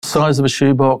size of a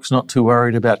shoebox, not too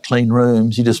worried about clean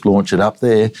rooms. You just launch it up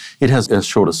there. It has a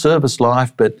shorter service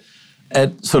life, but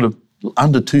at sort of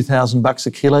under $2,000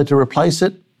 a kilo to replace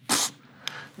it,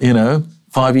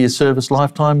 5-year service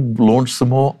lifetime, launch some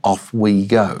more, off we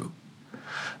go.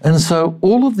 And so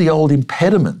all of the old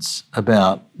impediments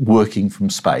about working from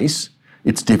space,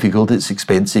 it's difficult, it's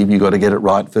expensive, you've got to get it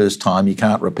right first time, you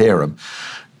can't repair them.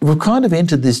 We've kind of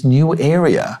entered this new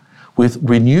area with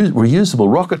reusable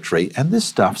rocketry, and this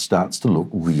stuff starts to look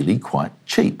really quite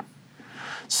cheap.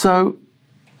 So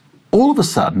all of a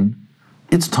sudden,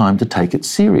 it's time to take it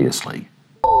seriously.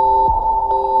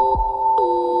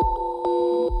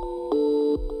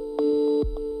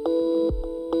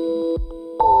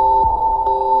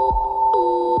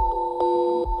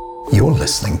 You're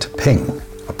listening to Ping,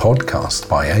 a podcast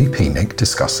by APNIC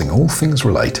discussing all things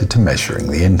related to measuring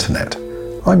the internet.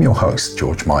 I'm your host,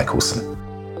 George Michelson.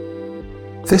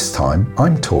 This time,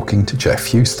 I'm talking to Jeff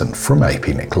Houston from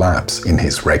APNIC Labs in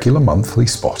his regular monthly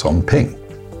spot on Ping.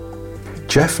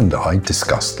 Jeff and I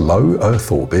discussed low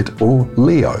Earth orbit or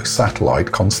LEO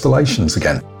satellite constellations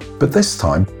again, but this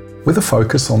time with a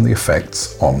focus on the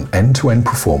effects on end-to-end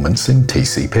performance in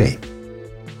TCP.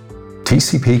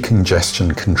 TCP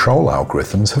congestion control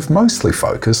algorithms have mostly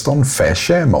focused on fair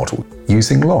share model,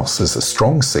 using loss as a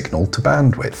strong signal to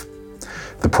bandwidth.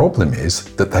 The problem is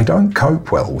that they don't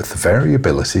cope well with the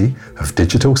variability of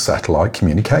digital satellite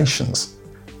communications,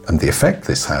 and the effect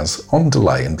this has on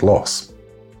delay and loss.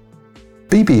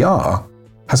 BBR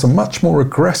has a much more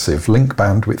aggressive link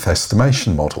bandwidth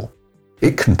estimation model.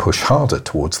 It can push harder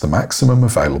towards the maximum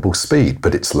available speed,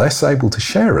 but it's less able to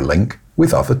share a link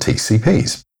with other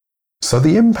TCPs. So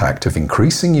the impact of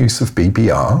increasing use of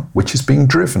BBR, which is being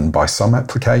driven by some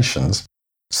applications,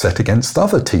 set against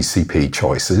other TCP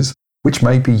choices, which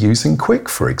may be using QUIC,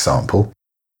 for example,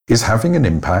 is having an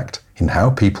impact in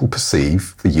how people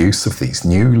perceive the use of these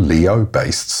new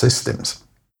LEO-based systems.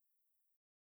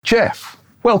 Jeff,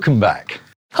 welcome back.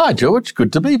 Hi, George.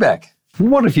 Good to be back.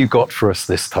 What have you got for us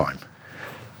this time?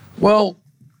 Well,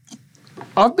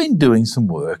 I've been doing some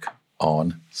work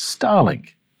on Starlink.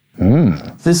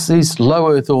 These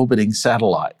low Earth orbiting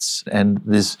satellites and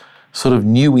this sort of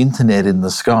new internet in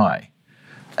the sky.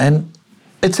 And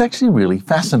it's actually really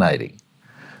fascinating.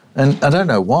 And I don't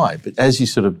know why, but as you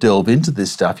sort of delve into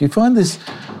this stuff, you find this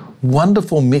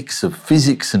wonderful mix of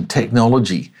physics and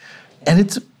technology. And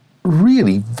it's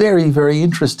really very, very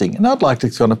interesting. And I'd like to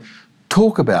kind of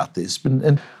talk about this.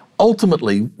 And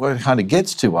ultimately, what it kind of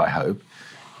gets to, I hope,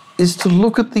 is to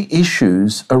look at the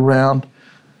issues around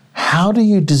how do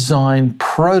you design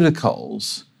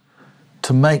protocols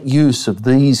to make use of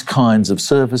these kinds of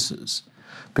services?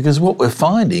 Because what we're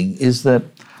finding is that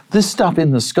this stuff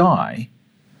in the sky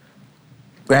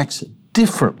reacts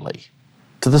differently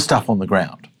to the stuff on the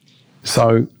ground.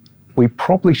 So we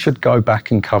probably should go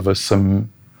back and cover some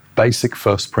basic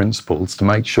first principles to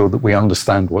make sure that we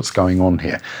understand what's going on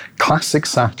here. Classic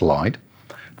satellite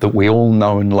that we all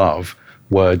know and love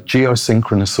were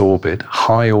geosynchronous orbit,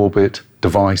 high orbit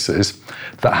devices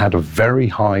that had a very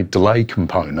high delay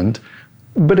component,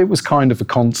 but it was kind of a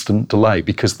constant delay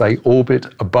because they orbit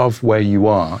above where you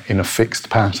are in a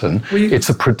fixed pattern. It's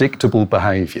a predictable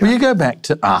behaviour. Well, you go back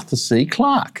to Arthur C.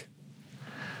 Clarke,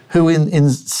 who in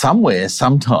somewhere,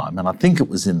 sometime, and I think it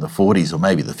was in the 40s or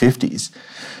maybe the 50s,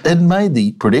 had made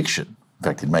the prediction, in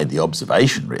fact, it made the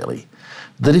observation really,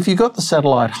 that if you got the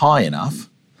satellite high enough,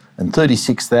 and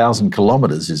 36,000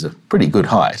 kilometres is a pretty good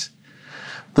height,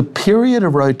 the period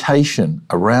of rotation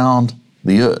around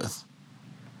the Earth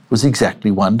was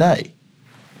exactly 1 day.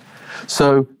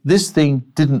 So this thing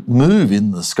didn't move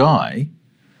in the sky,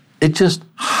 it just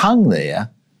hung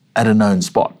there at a known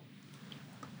spot.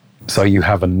 So you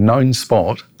have a known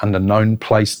spot and a known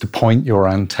place to point your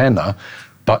antenna,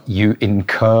 but you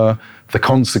incur the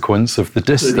consequence of the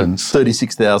distance.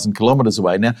 36,000 kilometres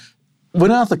away. Now, when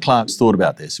Arthur Clarke thought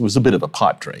about this, it was a bit of a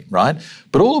pipe dream, right?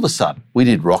 But all of a sudden, we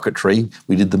did rocketry,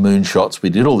 we did the moonshots, we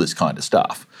did all this kind of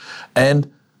stuff. And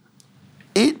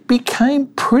it became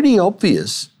pretty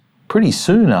obvious pretty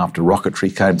soon after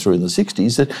rocketry came through in the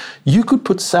 60s that you could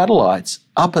put satellites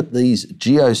up at these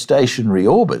geostationary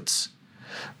orbits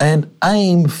and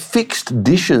aim fixed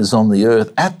dishes on the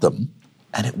Earth at them,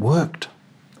 and it worked.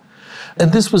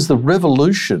 And this was the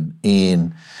revolution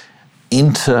in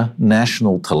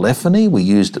international telephony. We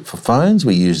used it for phones,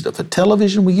 we used it for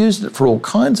television, we used it for all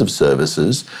kinds of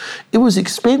services. It was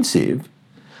expensive,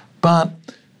 but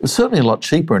it was certainly a lot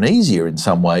cheaper and easier in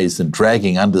some ways than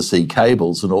dragging undersea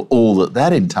cables and all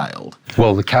that entailed.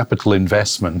 Well, the capital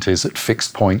investment is at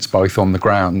fixed points both on the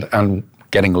ground and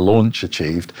getting a launch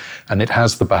achieved, and it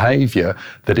has the behavior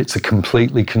that it's a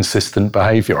completely consistent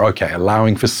behavior. Okay,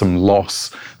 allowing for some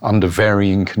loss under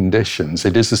varying conditions.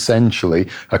 It is essentially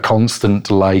a constant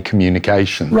delay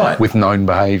communication with known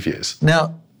behaviors.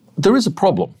 Now, there is a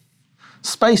problem.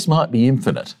 Space might be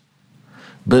infinite,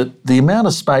 but the amount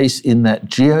of space in that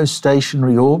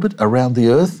geostationary orbit around the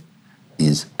Earth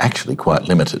is actually quite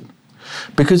limited.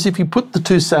 Because if you put the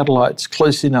two satellites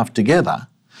close enough together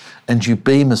and you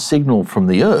beam a signal from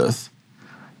the Earth,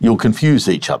 you'll confuse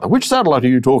each other. Which satellite are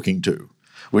you talking to?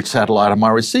 Which satellite am I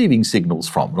receiving signals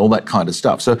from? And all that kind of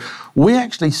stuff. So we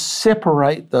actually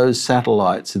separate those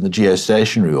satellites in the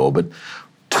geostationary orbit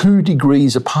 2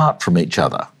 degrees apart from each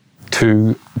other.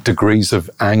 2 degrees of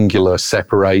angular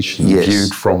separation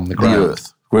viewed from the ground. The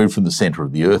Earth, viewed from the centre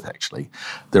of the Earth, actually.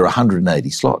 There are 180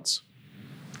 slots,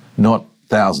 not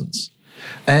thousands.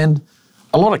 And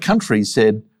a lot of countries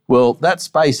said, well, that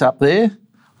space up there,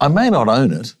 I may not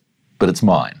own it, but it's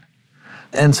mine.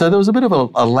 And so there was a bit of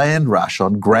a land rush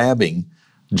on grabbing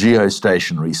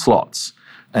geostationary slots.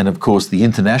 And of course, the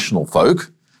international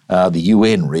folk, the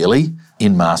UN really,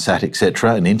 Inmarsat,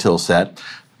 etc., and Intelsat,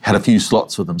 had a few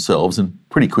slots for themselves, and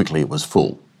pretty quickly it was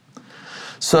full.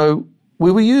 So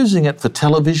we were using it for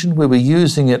television, we were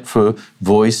using it for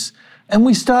voice, and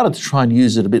we started to try and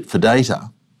use it a bit for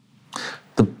data.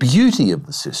 The beauty of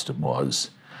the system was,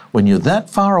 when you're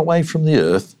that far away from the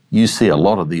Earth, you see a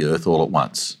lot of the Earth all at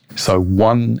once. So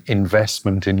one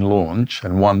investment in launch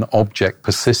and one object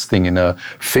persisting in a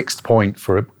fixed point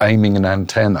for aiming an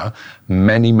antenna,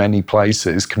 many, many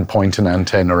places can point an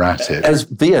antenna at it. As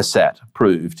Viasat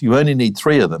proved, you only need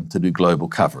 3 of them to do global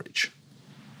coverage.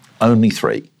 Only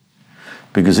 3.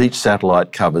 Because each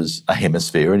satellite covers a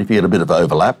hemisphere, and if you get a bit of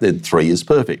overlap, then 3 is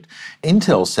perfect.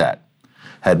 Intelsat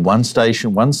had one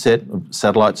station, one set of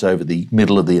satellites over the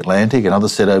middle of the Atlantic, another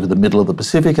set over the middle of the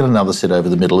Pacific, and another set over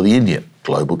the middle of the Indian.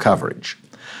 Global coverage.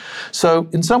 So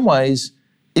in some ways,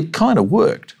 it kind of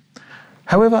worked.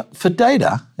 However, for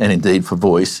data, and indeed for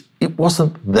voice, it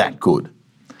wasn't that good.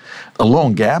 A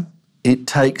long gap, it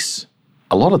takes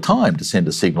a lot of time to send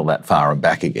a signal that far and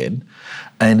back again.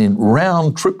 And in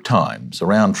round trip times, a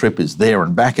round trip is there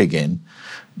and back again,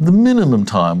 the minimum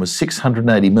time was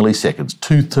 680 milliseconds,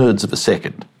 2/3 of a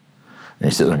second. And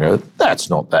he says, I go, that's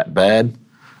not that bad.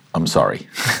 I'm sorry.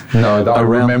 No, I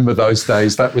remember those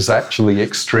days. That was actually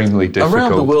extremely difficult.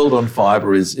 Around the world on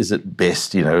fibre is at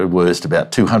best, worst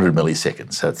about 200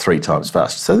 milliseconds, so 3 times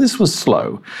faster. So this was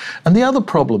slow. And the other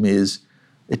problem is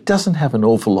it doesn't have an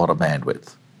awful lot of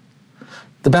bandwidth.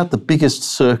 About the biggest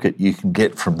circuit you can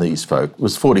get from these folk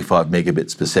was 45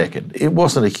 megabits per second. It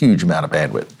wasn't a huge amount of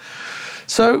bandwidth.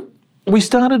 So we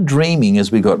started dreaming,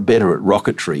 as we got better at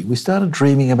rocketry, we started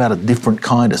dreaming about a different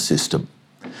kind of system.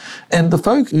 And the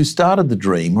folk who started the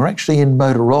dream were actually in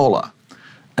Motorola.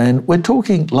 And we're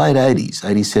talking late 80s,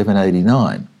 87,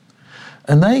 89.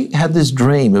 And they had this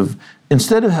dream of,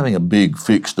 instead of having a big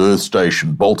fixed Earth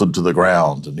station bolted to the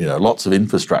ground and, lots of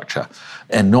infrastructure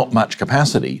and not much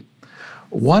capacity,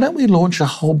 why don't we launch a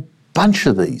whole bunch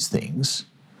of these things,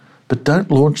 but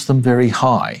don't launch them very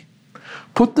high?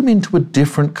 Put them into a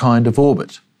different kind of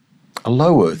orbit, a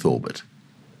low Earth orbit.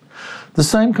 The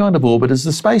same kind of orbit as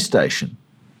the space station.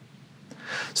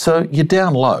 So you're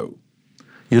down low.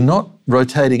 You're not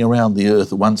rotating around the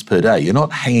Earth once per day. You're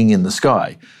not hanging in the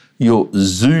sky. You're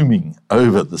zooming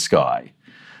over the sky.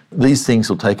 These things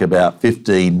will take about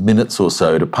 15 minutes or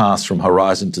so to pass from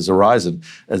horizon to horizon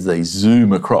as they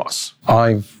zoom across.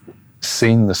 I've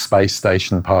seen the space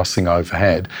station passing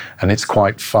overhead, and it's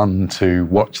quite fun to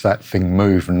watch that thing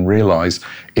move and realise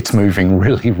it's moving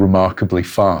really remarkably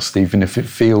fast. Even if it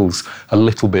feels a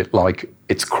little bit like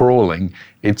it's crawling,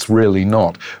 it's really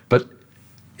not. But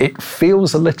it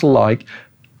feels a little like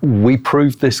we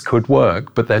proved this could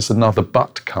work, but there's another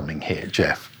but coming here,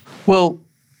 Jeff. Well,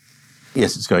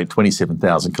 yes, it's going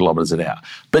 27,000 kilometres an hour.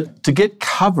 But to get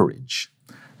coverage,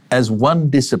 as one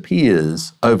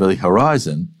disappears over the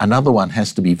horizon, another one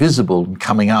has to be visible and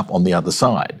coming up on the other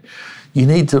side. You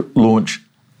need to launch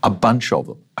a bunch of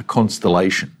them, a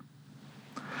constellation.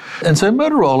 And so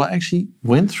Motorola actually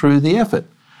went through the effort,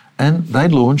 and they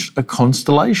launched a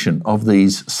constellation of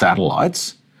these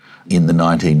satellites in the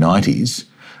 1990s.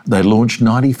 They launched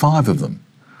 95 of them.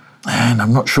 And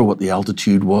I'm not sure what the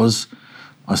altitude was.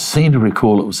 I seem to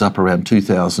recall it was up around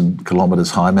 2,000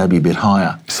 kilometres high, maybe a bit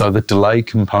higher. So the delay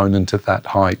component at that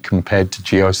height compared to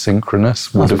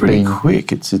geosynchronous would have pretty been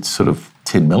quick. It's sort of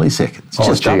 10 milliseconds.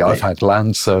 Oh, gee, I've had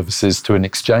land services to an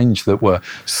exchange that were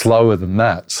slower than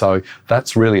that. So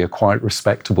that's really a quite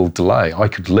respectable delay. I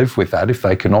could live with that if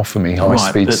they can offer me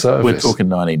high-speed service. We're talking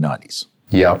 1990s.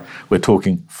 Yeah. We're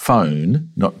talking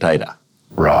phone, not data.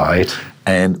 Right.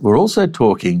 And we're also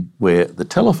talking where the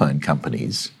telephone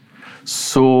companies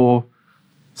saw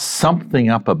something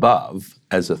up above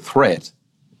as a threat,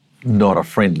 not a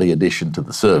friendly addition to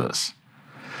the service.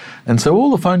 And so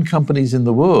all the phone companies in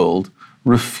the world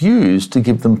refused to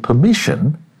give them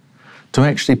permission to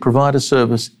actually provide a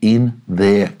service in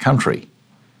their country.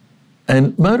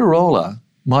 And Motorola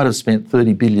might have spent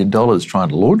 $30 billion trying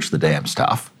to launch the damn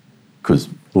stuff, because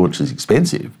launch is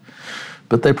expensive,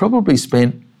 but they probably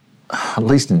spent, at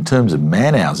least in terms of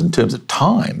man hours, in terms of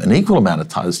time, an equal amount of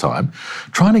time,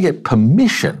 trying to get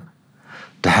permission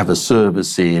to have a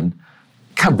service in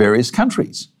various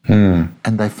countries. And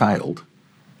they failed.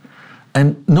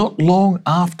 And not long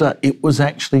after it was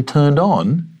actually turned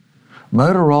on,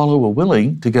 Motorola were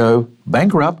willing to go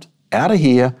bankrupt, out of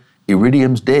here,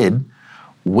 Iridium's dead,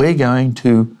 we're going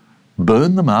to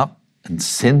burn them up and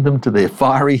send them to their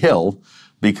fiery hell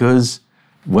because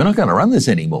we're not going to run this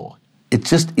anymore. It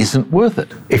just isn't worth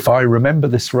it. If I remember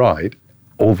this right,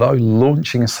 although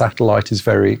launching a satellite is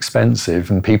very expensive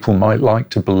and people might like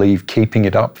to believe keeping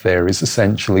it up there is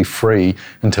essentially free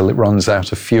until it runs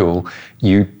out of fuel,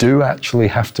 you do actually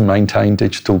have to maintain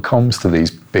digital comms to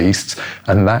these beasts,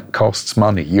 and that costs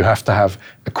money. You have to have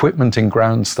equipment in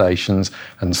ground stations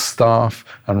and staff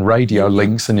and radio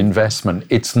links and investment.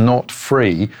 It's not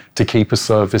free to keep a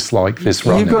service like this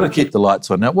running. You've got to keep the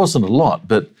lights on. Now, it wasn't a lot,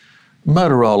 but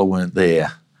Motorola weren't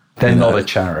there. They're not a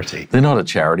charity. They're not a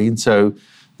charity, and so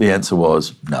the answer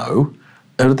was no.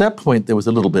 And at that point, there was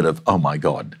a little bit of, oh my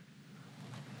God,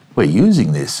 we're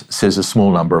using this, says a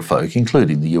small number of folk,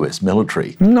 including the US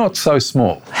military. Not so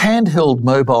small. Handheld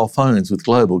mobile phones with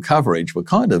global coverage were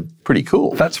kind of pretty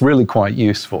cool. That's really quite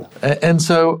useful. And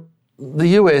so the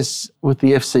US, with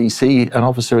the FCC, an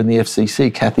officer in the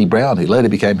FCC, Kathy Brown, who later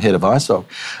became head of ISOC,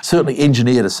 certainly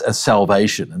engineered a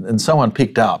salvation, and someone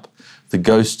picked up the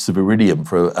ghosts of Iridium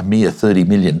for a mere $30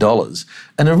 million.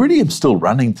 And Iridium's still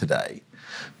running today,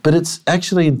 but it's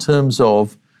actually, in terms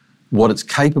of what it's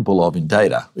capable of in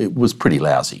data, it was pretty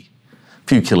lousy. A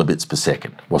few kilobits per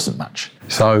second, wasn't much.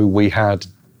 So we had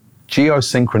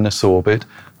geosynchronous orbit,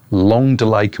 long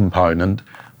delay component,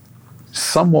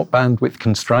 somewhat bandwidth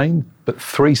constrained, but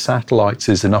 3 satellites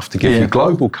is enough to give you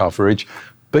global coverage,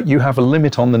 but you have a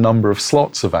limit on the number of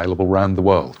slots available around the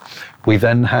world. We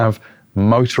then have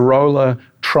Motorola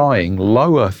trying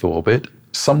low Earth orbit,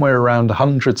 somewhere around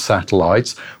 100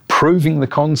 satellites, proving the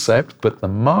concept, but the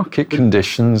market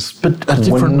conditions But a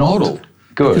different model.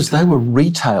 Good. Because they were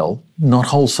retail, not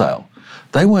wholesale.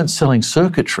 They weren't selling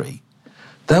circuitry.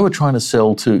 They were trying to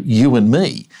sell to you and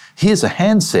me. Here's a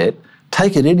handset,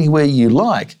 take it anywhere you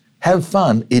like, have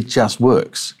fun, it just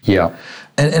works. Yeah.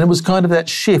 And it was kind of that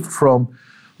shift from,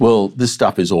 well, this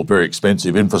stuff is all very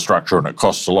expensive infrastructure and it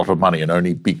costs a lot of money and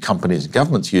only big companies and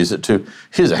governments use it, to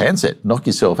here's a handset, knock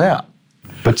yourself out.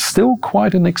 But still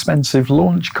quite an expensive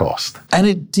launch cost. And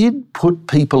it did put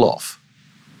people off.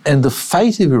 And the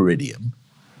fate of Iridium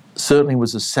certainly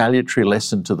was a salutary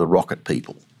lesson to the rocket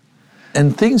people.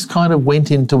 And things kind of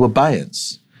went into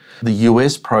abeyance. The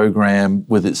US program,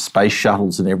 with its space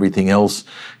shuttles and everything else,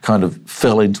 kind of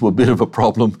fell into a bit of a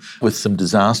problem with some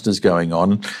disasters going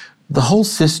on. The whole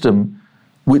system,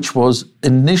 which was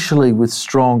initially with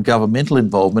strong governmental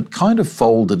involvement, kind of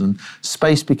folded, and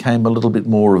space became a little bit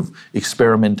more of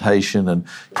experimentation and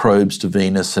probes to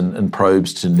Venus and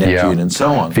probes to Neptune and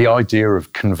so on. The idea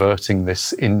of converting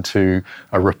this into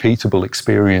a repeatable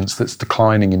experience that's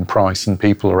declining in price and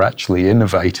people are actually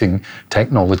innovating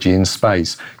technology in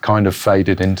space kind of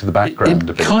faded into the background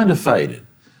a bit. It kind of faded.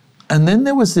 And then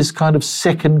there was this kind of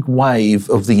second wave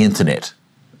of the internet.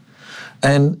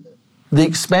 And the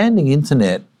expanding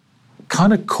internet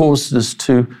kind of caused us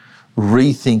to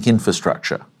rethink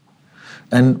infrastructure.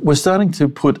 And we're starting to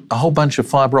put a whole bunch of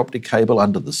fibre optic cable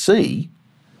under the sea,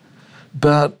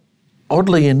 but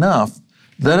oddly enough,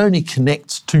 that only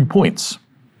connects 2 points.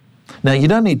 Now, you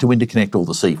don't need to interconnect all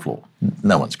the seafloor.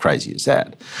 No one's crazy as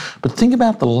that. But think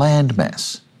about the land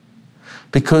mass,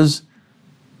 because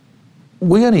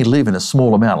we only live in a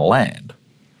small amount of land,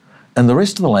 and the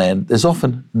rest of the land, there's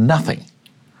often nothing.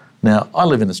 Now, I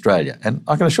live in Australia, and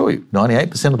I can assure you,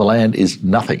 98% of the land is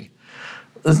nothing.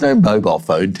 There's no mobile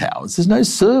phone towers. There's no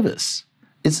service.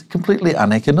 It's completely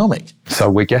uneconomic. So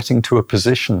we're getting to a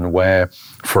position where,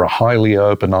 for a highly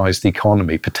urbanised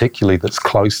economy, particularly that's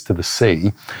close to the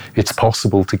sea, it's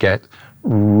possible to get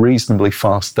reasonably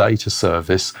fast data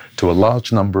service to a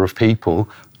large number of people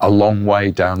a long way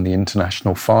down the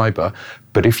international fibre,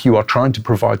 But if you are trying to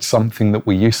provide something that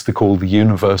we used to call the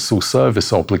universal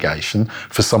service obligation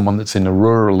for someone that's in a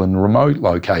rural and remote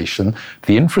location,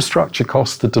 the infrastructure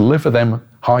cost to deliver them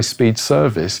high-speed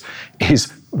service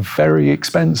is very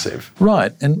expensive.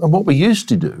 Right. And what we used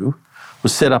to do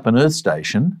was set up an Earth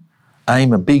station,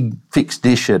 aim a big fixed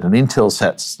dish at an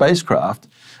Intelsat spacecraft,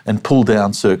 and pull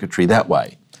down circuitry that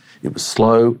way. It was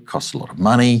slow, cost a lot of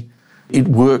money. It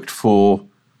worked for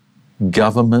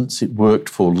governments, it worked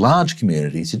for large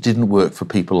communities, it didn't work for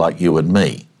people like you and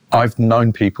me. I've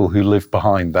known people who live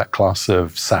behind that class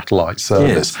of satellite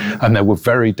service, yes. And there were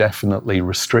very definitely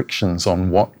restrictions on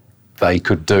what they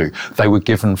could do. They were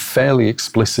given fairly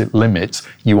explicit limits.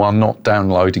 You are not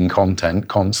downloading content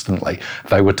constantly.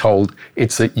 They were told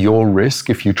it's at your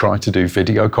risk if you try to do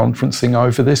video conferencing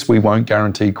over this. We won't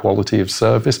guarantee quality of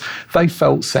service. They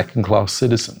felt second-class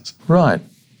citizens. Right.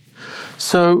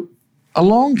 So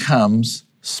along comes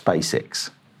SpaceX.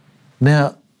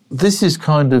 Now, this is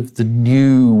kind of the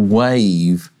new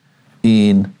wave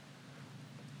in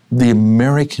the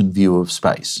American view of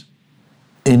space.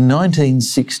 In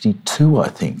 1962, I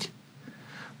think,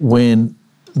 when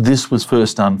this was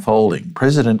first unfolding,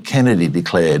 President Kennedy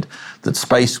declared that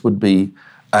space would be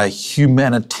a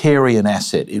humanitarian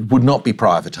asset. It would not be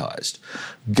privatised.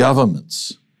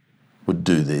 Governments would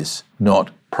do this,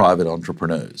 not private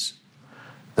entrepreneurs.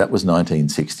 That was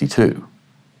 1962.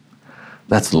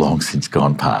 That's long since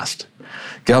gone past.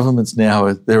 Governments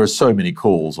now, there are so many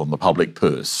calls on the public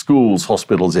purse, schools,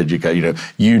 hospitals, education,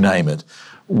 you name it.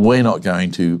 We're not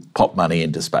going to pop money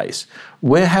into space.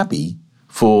 We're happy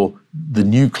for the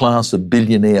new class of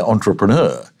billionaire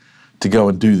entrepreneur to go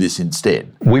and do this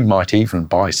instead. We might even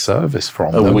buy service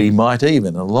from them. We might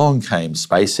even. Along came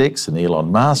SpaceX and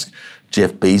Elon Musk,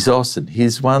 Jeff Bezos and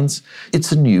his ones.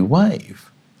 It's a new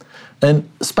wave. And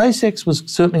SpaceX was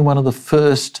certainly one of the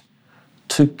first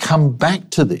to come back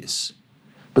to this,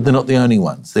 but they're not the only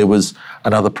ones. There was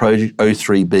another project,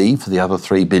 O3B, for the other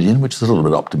 $3 billion, which is a little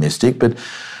bit optimistic, but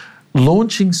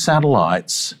launching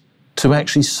satellites to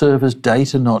actually serve as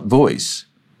data, not voice,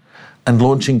 and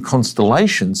launching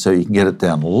constellations so you can get it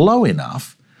down low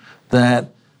enough that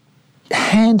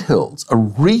handhelds, a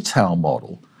retail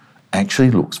model,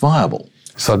 actually looks viable.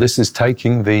 So this is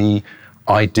taking the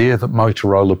idea that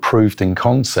Motorola proved in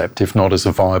concept, if not as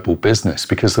a viable business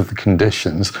because of the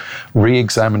conditions,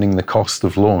 re-examining the cost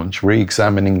of launch,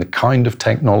 re-examining the kind of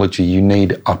technology you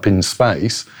need up in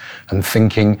space, and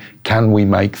thinking, can we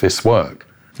make this work?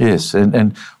 Yes,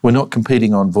 and we're not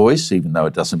competing on voice, even though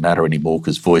it doesn't matter anymore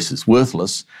because voice is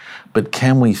worthless, but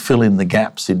can we fill in the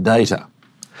gaps in data?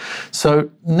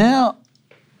 So now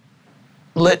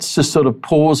let's just sort of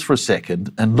pause for a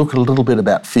second and look a little bit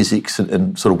about physics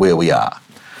and sort of where we are.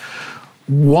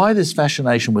 Why this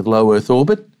fascination with low Earth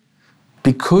orbit?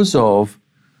 Because of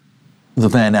the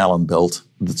Van Allen belt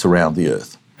that's around the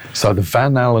Earth. So the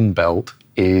Van Allen belt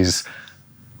is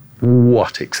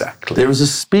what exactly? There is a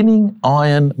spinning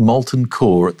iron molten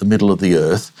core at the middle of the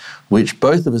Earth, which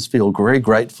both of us feel very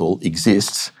grateful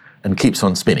exists and keeps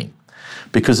on spinning.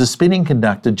 Because a spinning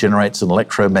conductor generates an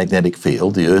electromagnetic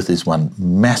field, the Earth is one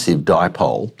massive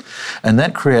dipole, and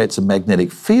that creates a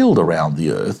magnetic field around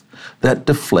the Earth that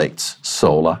deflects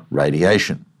solar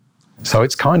radiation. So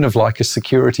it's kind of like a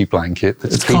security blanket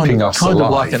that's keeping us alive. Kind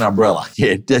of like an umbrella.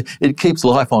 Yeah, it keeps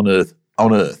life on Earth,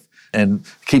 and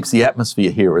keeps the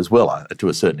atmosphere here as well to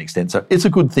a certain extent. So it's a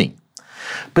good thing.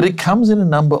 But it comes in a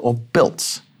number of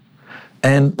belts.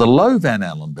 And the low Van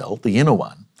Allen belt, the inner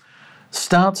one,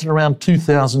 starts at around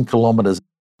 2,000 kilometres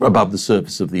above the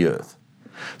surface of the Earth.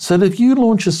 So that if you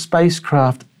launch a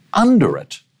spacecraft under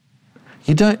it,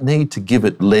 you don't need to give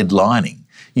it lead lining.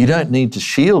 You don't need to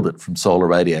shield it from solar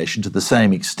radiation to the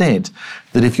same extent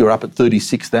that if you're up at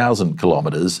 36,000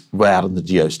 kilometres out in the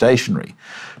geostationary,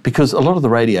 because a lot of the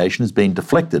radiation is being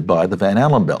deflected by the Van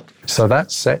Allen belt. So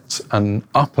that sets an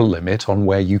upper limit on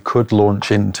where you could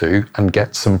launch into and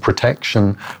get some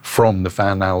protection from the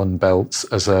Van Allen belts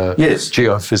as a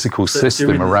geophysical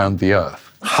system around the Earth.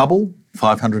 Hubble,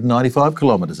 595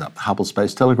 kilometres up, the Hubble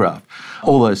Space Telegraph.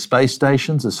 All those space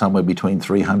stations are somewhere between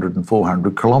 300 and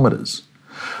 400 kilometres.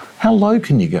 How low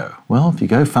can you go? Well, if you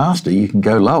go faster, you can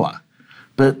go lower.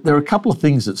 But there are a couple of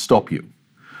things that stop you.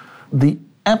 The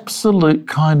absolute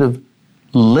kind of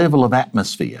level of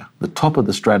atmosphere, the top of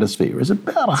the stratosphere, is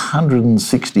about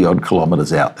 160 odd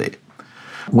kilometres out there.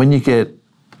 When you get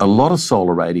a lot of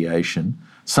solar radiation,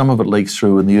 some of it leaks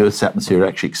through and the Earth's atmosphere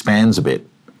actually expands a bit.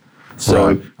 So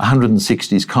Right.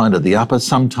 160 is kind of the upper.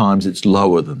 Sometimes it's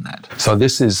lower than that. So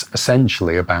this is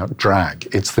essentially about drag.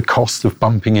 It's the cost of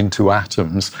bumping into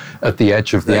atoms at the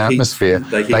edge of the atmosphere.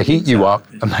 They heat you up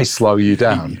and they slow you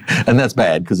down. And that's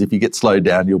bad, because if you get slowed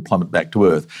down, you'll plummet back to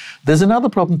Earth. There's another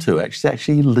problem too, actually. It's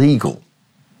actually illegal.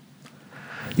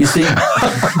 You see,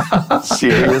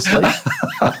 seriously?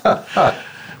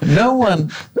 No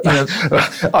one,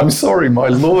 I'm sorry, my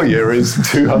lawyer is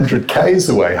 200 k's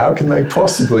away. How can they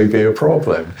possibly be a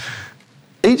problem?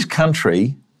 each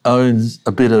country owns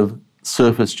a bit of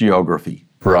surface geography.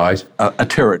 Right. A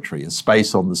territory, a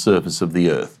space on the surface of the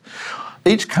Earth.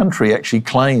 Each country actually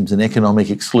claims an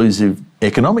exclusive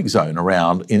economic zone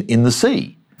around in the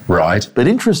sea. Right. But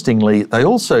interestingly, they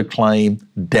also claim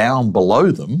down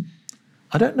below them,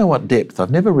 I don't know what depth,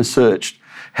 I've never researched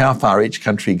how far each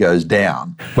country goes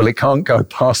down. Well, it can't go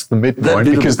past the midpoint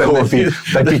because then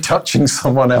they'd be touching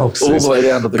someone else's. All the way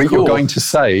down to the core. But you're going to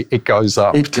say it goes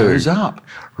up It goes up.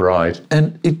 Right.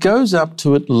 And it goes up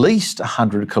to at least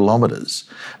 100 kilometres.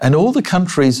 And all the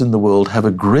countries in the world have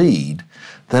agreed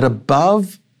that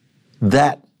above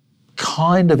that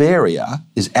kind of area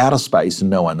is outer space and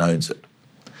no one owns it.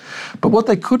 But what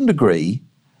they couldn't agree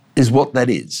is what that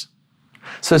is.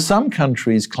 So some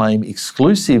countries claim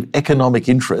exclusive economic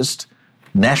interest,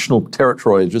 national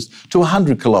territorial interest, to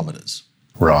 100 kilometres.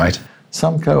 Right.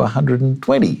 Some go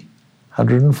 120,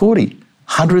 140,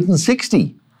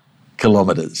 160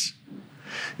 kilometres.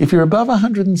 If you're above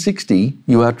 160,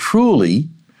 you are truly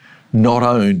not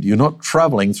owned. You're not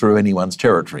travelling through anyone's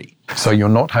territory. So you're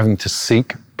not having to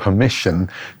seek permission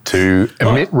to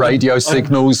emit radio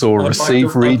signals or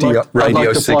receive radio I'd like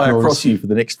to fly signals. across you for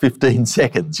the next 15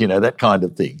 seconds, that kind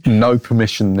of thing. No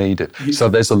permission needed. So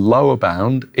there's a lower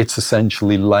bound, it's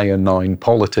essentially layer 9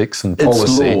 politics and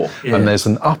policy. law, yeah. And there's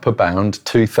an upper bound,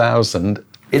 2000,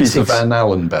 it's the Van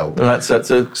Allen belt. Right, so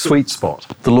it's a Sweet spot.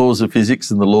 the laws of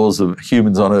physics and the laws of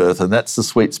humans on Earth, and that's the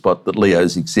sweet spot that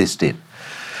Leos exist in.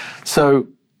 So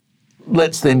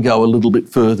let's then go a little bit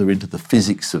further into the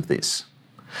physics of this.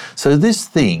 So this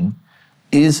thing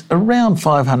is around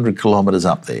 500 kilometres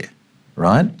up there,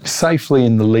 right? Safely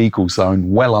in the legal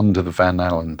zone, well under the Van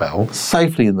Allen belt.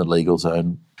 Safely in the legal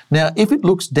zone. Now, if it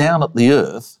looks down at the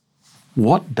Earth,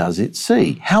 what does it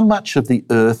see? How much of the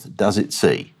Earth does it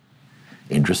see?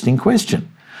 Interesting question.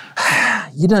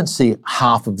 You don't see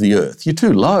half of the Earth. You're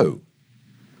too low.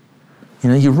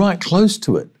 You're right close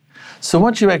to it. So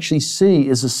what you actually see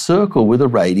is a circle with a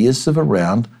radius of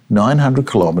around 900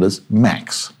 kilometres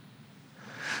max.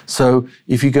 So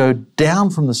if you go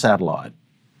down from the satellite,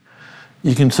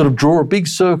 you can sort of draw a big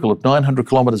circle of 900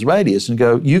 kilometres radius and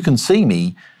go, you can see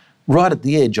me right at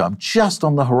the edge. I'm just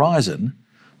on the horizon,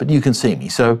 but you can see me.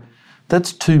 So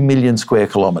that's 2 million square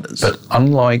kilometres. But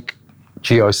unlike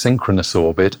geosynchronous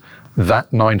orbit,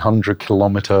 that 900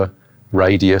 kilometre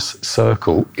radius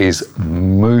circle is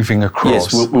moving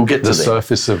across we'll get to the there.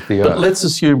 surface of the But Earth. let's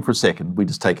assume for a second, we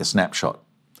just take a snapshot.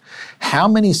 How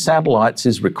many satellites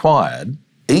is required,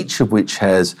 each of which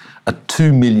has a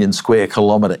 2 million square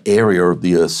kilometre area of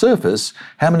the Earth's surface?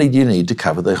 How many do you need to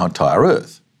cover the entire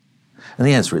Earth? And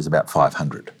the answer is about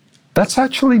 500. That's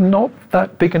actually not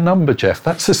that big a number, Jeff.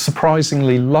 That's a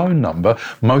surprisingly low number.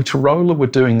 Motorola were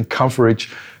doing coverage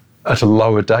at a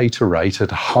lower data rate,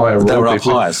 at a higher They were orbit,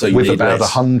 up higher, so you with need about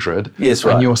less. 100. Yes,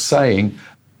 right. And you're saying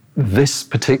this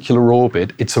particular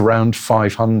orbit, it's around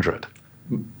 500.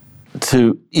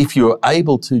 If you're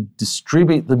able to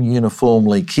distribute them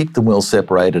uniformly, keep them well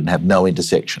separated and have no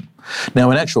intersection. Now,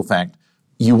 in actual fact,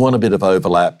 you want a bit of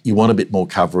overlap, you want a bit more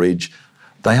coverage.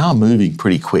 They are moving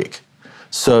pretty quick.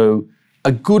 So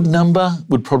a good number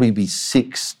would probably be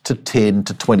 6 to 10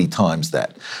 to 20 times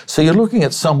that. So you're looking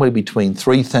at somewhere between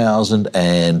 3,000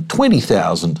 and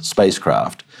 20,000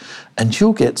 spacecraft, and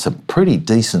you'll get some pretty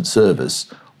decent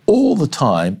service all the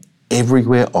time,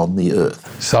 everywhere on the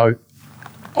Earth. So,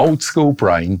 old school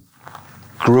brain,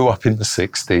 grew up in the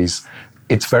 60s.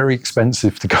 It's very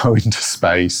expensive to go into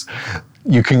space.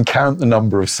 You can count the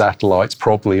number of satellites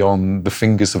probably on the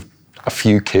fingers of a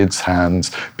few kids' hands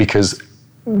because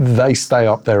they stay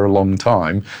up there a long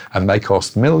time and they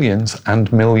cost millions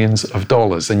and millions of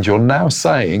dollars. And you're now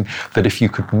saying that if you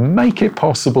could make it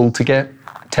possible to get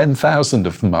 10,000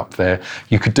 of them up there,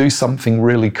 you could do something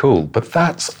really cool. But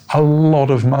that's a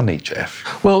lot of money,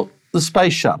 Jeff. Well, the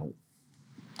space shuttle,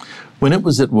 when it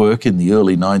was at work in the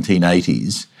early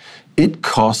 1980s, it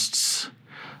costs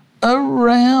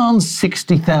around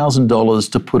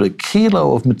 $60,000 to put a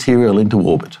kilo of material into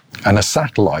orbit. And a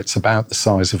satellite's about the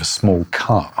size of a small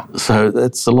car. So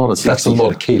that's a lot of That's a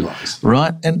lot of kilos.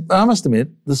 Right, and I must admit,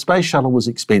 the space shuttle was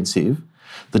expensive.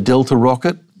 The Delta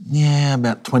rocket,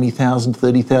 about $20,000,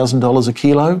 $30,000 a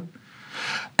kilo.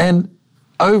 And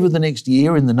over the next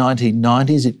year, in the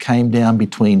 1990s, it came down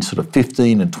between sort of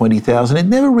 15 and 20,000. It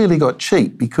never really got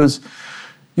cheap because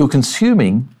you're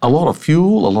consuming a lot of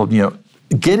fuel,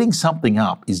 getting something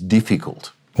up is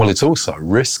difficult. Well, it's also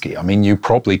risky. I mean, you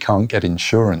probably can't get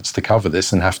insurance to cover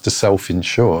this and have to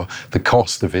self-insure the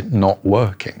cost of it not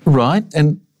working. Right,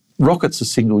 and rockets are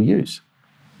single use.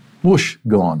 Whoosh,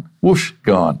 gone. Whoosh,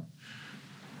 gone.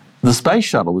 The space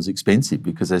shuttle was expensive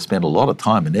because they spent a lot of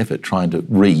time and effort trying to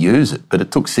reuse it, but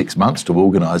it took 6 months to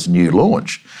organise a new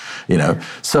launch,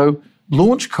 So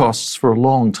launch costs for a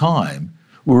long time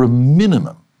were a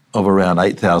minimum of around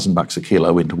 $8,000 a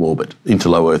kilo into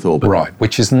low Earth orbit. Right,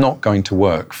 which is not going to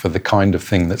work for the kind of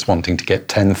thing that's wanting to get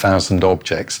 10,000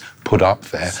 objects put up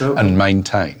there and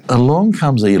maintain. Along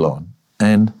comes Elon,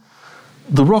 and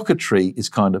the rocketry is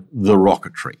kind of the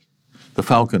rocketry. The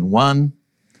Falcon 1,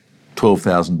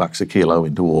 $12,000 a kilo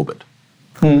into orbit.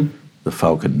 The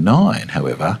Falcon 9,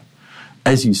 however,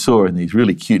 as you saw in these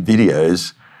really cute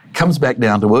videos, comes back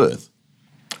down to Earth.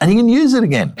 And you can use it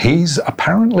again. He's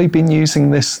apparently been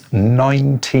using this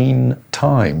 19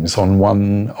 times on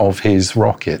one of his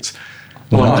rockets.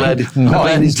 Well, I'm glad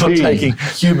he's not taking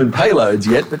human payloads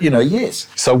yet, but yes.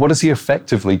 So what has he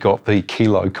effectively got the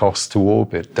kilo cost to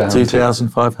orbit down to?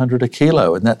 2,500 a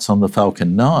kilo, and that's on the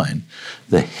Falcon 9.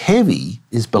 The heavy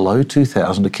is below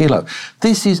 2,000 a kilo.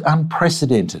 This is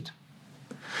unprecedented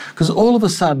because all of a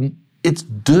sudden it's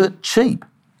dirt cheap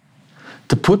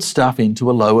to put stuff into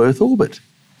a low Earth orbit.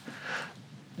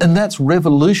 And that's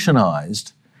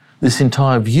revolutionised this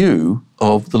entire view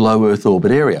of the low Earth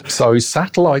orbit area. So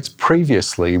satellites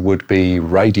previously would be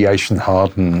radiation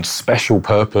hardened, special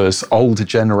purpose, older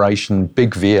generation,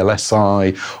 big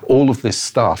VLSI, all of this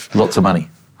stuff. Lots of money.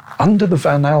 Under the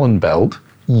Van Allen belt,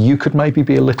 you could maybe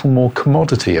be a little more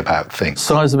commodity about things.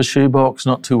 Size of a shoebox,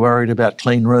 not too worried about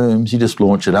clean rooms. You just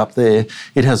launch it up there.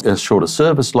 It has a shorter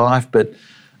service life, but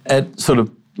at sort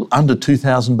of under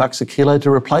 $2,000 a kilo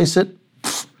to replace it,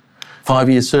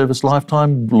 5-year service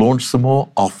lifetime, launch some more,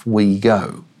 off we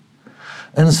go.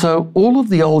 And so all of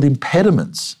the old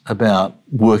impediments about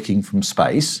working from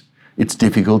space, it's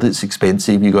difficult, it's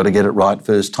expensive, you've got to get it right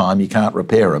first time, you can't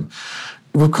repair them.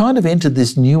 We've kind of entered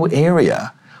this new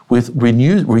area with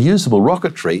reusable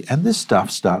rocketry, and this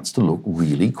stuff starts to look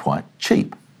really quite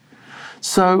cheap.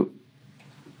 So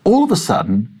all of a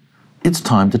sudden, it's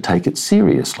time to take it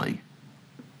seriously.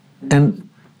 And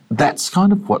that's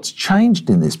kind of what's changed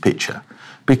in this picture,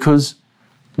 because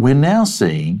we're now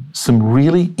seeing some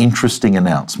really interesting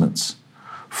announcements.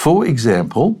 For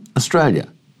example, Australia,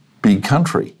 big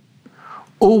country,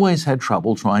 always had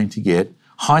trouble trying to get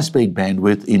high-speed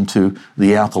bandwidth into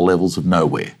the outer levels of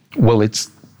nowhere. Well,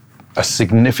 it's a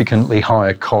significantly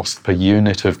higher cost per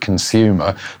unit of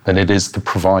consumer than it is to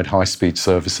provide high-speed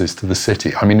services to the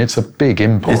city. I mean, it's a big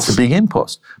impost. It's a big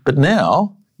impost. But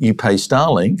now you pay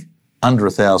Starlink under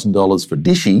 $1,000 for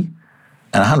Dishy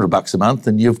and $100 a month,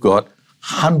 and you've got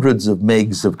hundreds of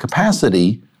megs of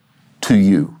capacity to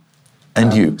you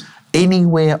and you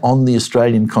anywhere on the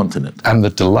Australian continent. And the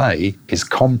delay is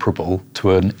comparable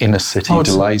to an inner city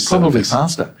delay service. Probably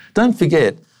faster. Don't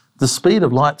forget, the speed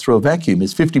of light through a vacuum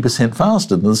is 50%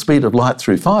 faster than the speed of light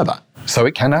through fibre. So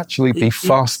it can actually be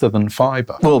faster than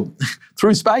fibre. Well,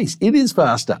 through space, it is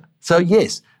faster. So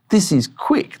yes, this is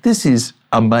quick. This is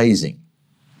amazing.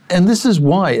 And this is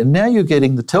why, and now you're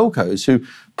getting the telcos who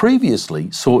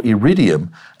previously saw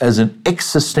Iridium as an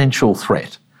existential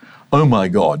threat. Oh my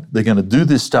God, they're going to do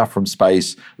this stuff from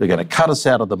space. They're going to cut us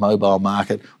out of the mobile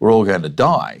market. We're all going to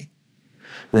die.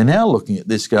 They're now looking at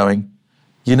this going,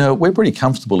 we're pretty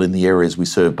comfortable in the areas we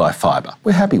serve by fibre.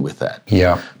 We're happy with that.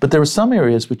 Yeah. But there are some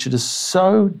areas which are just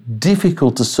so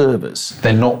difficult to service.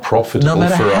 They're not profitable for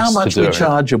us to do. No matter how much we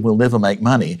charge them, we'll never make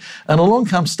money. And along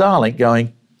comes Starlink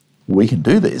going, we can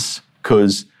do this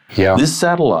because this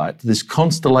satellite, this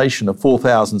constellation of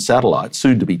 4,000 satellites,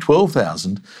 soon to be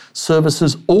 12,000,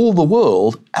 services all the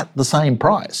world at the same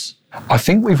price. I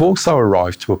think we've also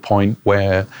arrived to a point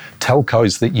where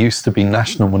telcos that used to be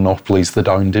national monopolies that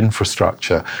owned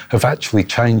infrastructure have actually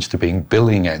changed to being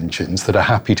billing engines that are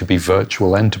happy to be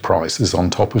virtual enterprises on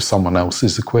top of someone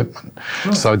else's equipment.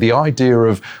 Right. So the idea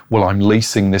of, I'm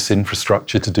leasing this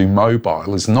infrastructure to do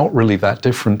mobile is not really that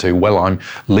different to, I'm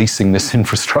leasing this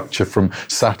infrastructure from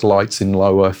satellites in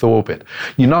low Earth orbit.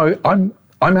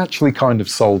 I'm actually kind of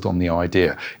sold on the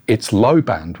idea. It's low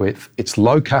bandwidth, it's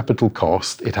low capital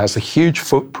cost, it has a huge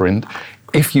footprint.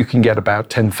 If you can get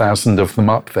about 10,000 of them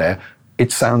up there,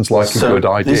 it sounds like a good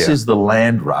idea. This is the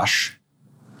land rush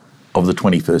of the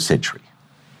 21st century.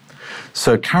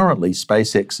 So currently,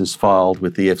 SpaceX has filed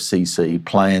with the FCC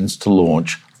plans to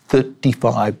launch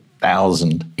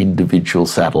 35,000 individual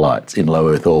satellites in low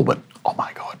Earth orbit. Oh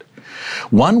my God.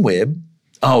 OneWeb,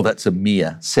 that's a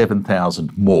mere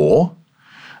 7,000 more.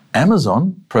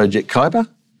 Amazon, Project Kuiper,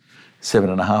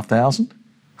 7,500.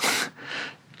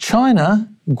 China,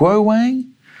 Guowang,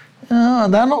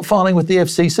 they're not filing with the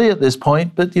FCC at this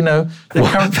point, but, they're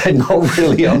not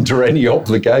really under any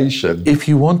obligation. If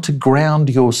you want to ground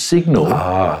your signal,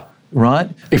 right?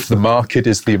 If the market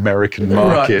is the American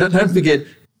market. Right. Don't forget,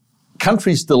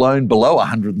 countries still own below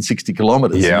 160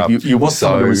 kilometres. Yeah. You want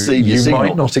someone to receive your signal. You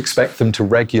might not expect them to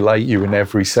regulate you in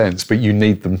every sense, but you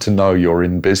need them to know you're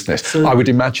in business. So, I would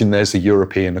imagine there's a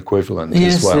European equivalent as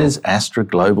well. Yes, there's Astra,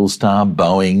 Globalstar,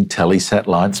 Boeing, Telesat,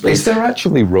 Lightspeed. Is there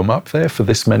actually room up there for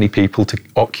this many people to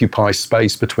occupy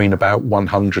space between about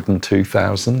 100 and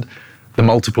 2,000? The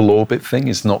multiple orbit thing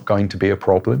is not going to be a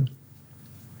problem?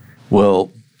 Well,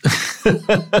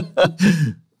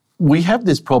 we have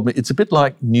this problem. It's a bit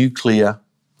like nuclear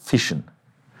fission.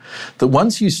 That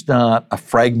once you start a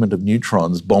fragment of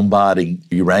neutrons bombarding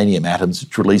uranium atoms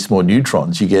which release more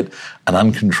neutrons, you get an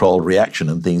uncontrolled reaction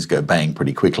and things go bang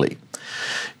pretty quickly.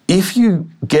 If you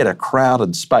get a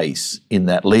crowded space in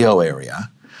that LEO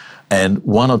area and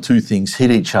one or two things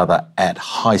hit each other at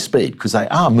high speed, because they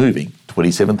are moving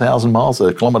 27,000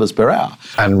 kilometres per hour.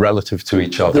 And relative to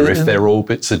each other, if their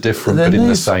orbits are different but in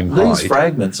the same height. These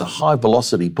fragments are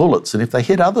high-velocity bullets, and if they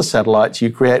hit other satellites,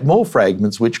 you create more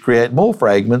fragments, which create more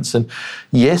fragments, and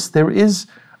yes, there is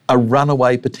a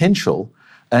runaway potential,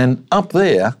 and up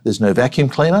there's no vacuum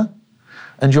cleaner,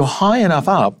 and you're high enough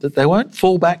up that they won't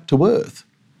fall back to Earth.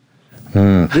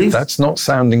 That's not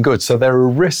sounding good. So there are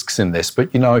risks in this, but,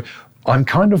 I'm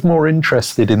kind of more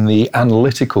interested in the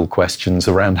analytical questions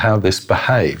around how this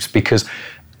behaves, because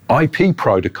IP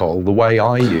protocol, the way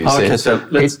I use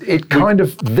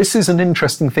this is an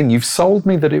interesting thing. You've sold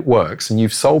me that it works, and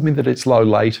you've sold me that it's low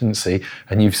latency,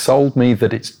 and you've sold me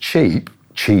that it's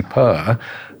cheaper.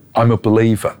 I'm a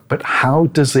believer. But how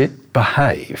does it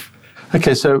behave?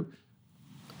 Okay, so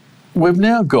we've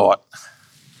now got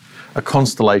a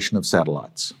constellation of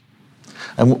satellites.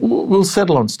 And we'll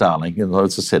settle on Starlink, and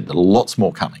as I said, there are lots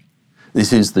more coming.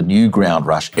 This is the new ground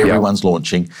rush. Everyone's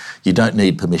launching. You don't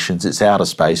need permissions. It's outer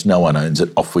space. No one owns it.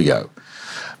 Off we go.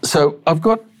 So I've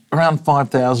got around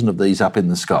 5,000 of these up in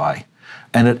the sky.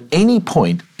 And at any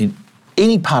point in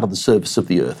any part of the surface of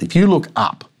the Earth, if you look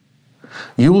up,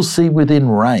 you will see within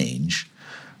range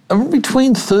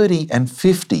between 30 and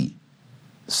 50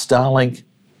 Starlink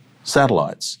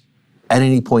satellites at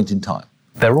any point in time.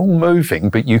 They're all moving,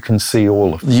 but you can see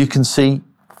all of them. You can see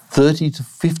 30 to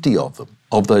 50 of them,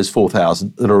 of those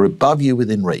 4,000, that are above you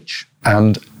within reach.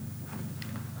 And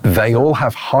they all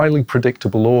have highly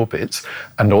predictable orbits.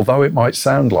 And although it might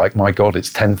sound like, my God,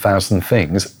 it's 10,000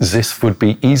 things, this would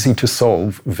be easy to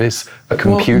solve. A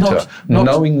computer,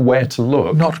 knowing where to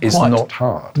look is not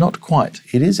hard. Not quite.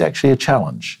 It is actually a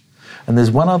challenge. And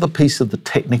there's one other piece of the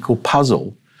technical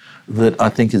puzzle that I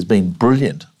think has been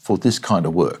brilliant for this kind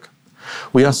of work.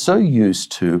 We are so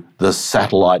used to the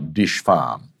satellite dish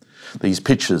farm, these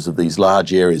pictures of these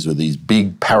large areas with these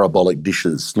big parabolic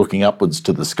dishes looking upwards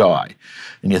to the sky.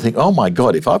 And you think, oh my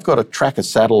God, if I've got to track a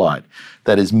satellite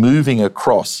that is moving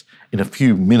across in a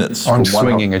few minutes. I'm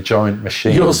swinging a giant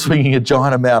machine. You're swinging a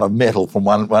giant amount of metal from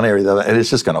one area to the other, and it's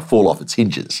just going to fall off its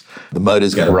hinges. The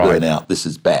motor's going to burn out. This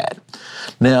is bad.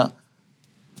 Now,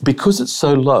 because it's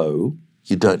so low,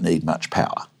 you don't need much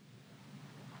power.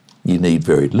 You need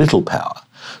very little power.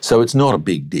 So it's not a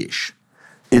big dish.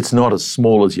 It's not as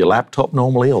small as your laptop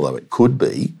normally, although it could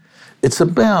be. It's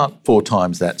about 4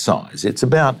 times that size. It's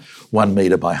about 1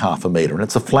 metre by half a metre, and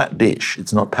it's a flat dish.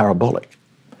 It's not parabolic.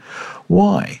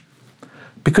 Why?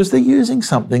 Because they're using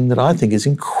something that I think is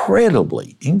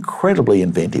incredibly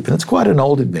inventive, and it's quite an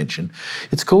old invention.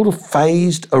 It's called a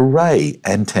phased array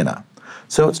antenna.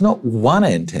 So it's not one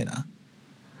antenna.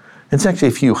 It's actually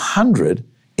a few hundred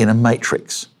in a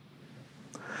matrix.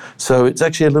 So it's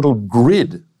actually a little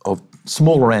grid of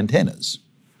smaller antennas.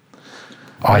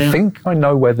 I think I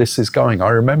know where this is going. I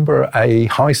remember a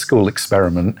high school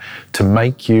experiment to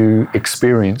make you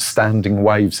experience standing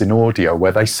waves in audio,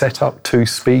 where they set up 2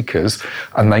 speakers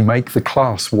and they make the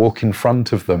class walk in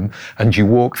front of them, and you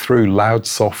walk through loud,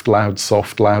 soft, loud,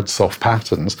 soft, loud, soft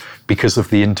patterns because of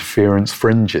the interference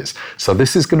fringes. So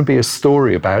this is going to be a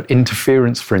story about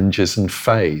interference fringes and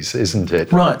phase, isn't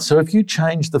it? Right. So if you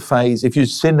change the phase, if you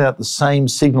send out the same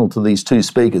signal to these 2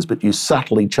 speakers, but you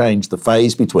subtly change the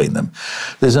phase between them,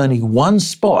 there's only one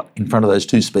spot in front of those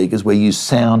 2 speakers where you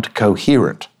sound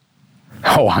coherent.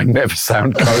 Oh, I never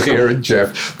sound coherent,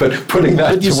 Jeff. But putting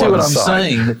that But you to see one what I'm side,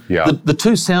 saying? Yeah. The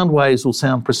two sound waves will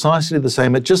sound precisely the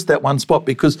same at just that one spot,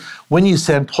 because when you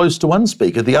sound close to one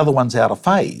speaker, the other one's out of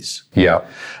phase. Yeah.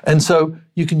 And so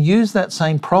you can use that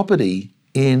same property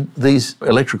in these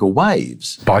electrical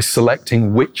waves. By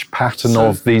selecting which pattern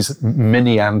of these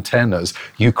mini antennas,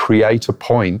 you create a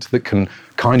point that can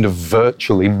kind of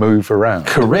virtually move around.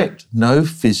 Correct. No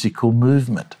physical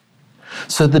movement.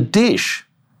 So the dish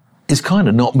is kind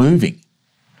of not moving.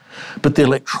 But the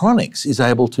electronics is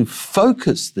able to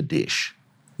focus the dish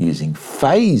using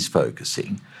phase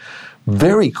focusing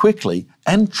very quickly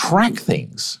and track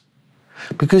things.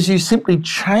 Because you simply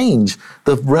change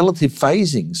the relative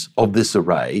phasings of this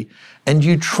array and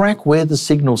you track where the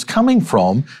signal's coming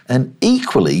from, and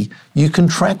equally you can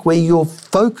track where you're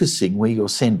focusing, where you're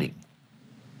sending.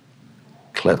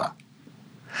 Clever.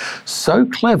 So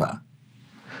clever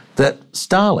that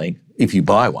Starlink, if you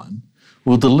buy one,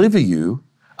 will deliver you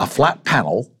a flat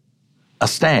panel, a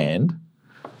stand,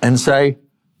 and say,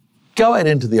 go out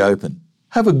into the open,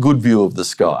 have a good view of the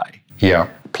sky. Yeah.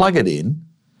 Plug it in.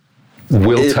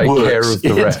 We'll take works. care of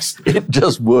the rest. It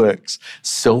just works.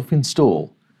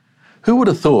 Self-install. Who would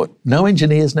have thought? No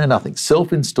engineers, no nothing.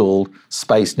 Self-installed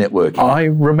space networking. I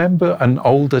remember an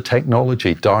older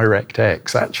technology,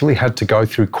 DirectX, actually had to go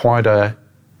through quite a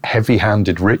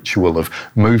heavy-handed ritual of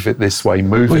move it this way,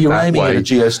 move it that way. Well, you're aiming at a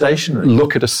geostationary.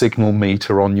 Look at a signal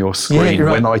meter on your screen. you're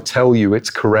right. When I tell you it's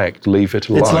correct, leave it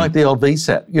alone. It's like the old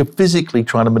VSAT. You're physically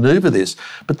trying to maneuver this,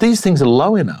 but these things are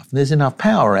low enough, and there's enough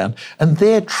power around, and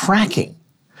they're tracking.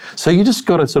 So you just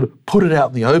got to sort of put it out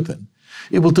in the open.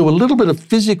 It will do a little bit of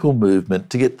physical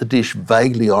movement to get the dish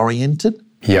vaguely oriented.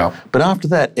 Yeah. But after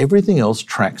that, everything else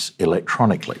tracks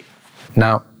electronically.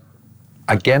 Now,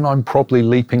 again, I'm probably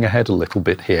leaping ahead a little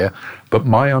bit here, but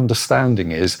my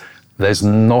understanding is there's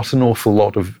not an awful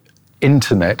lot of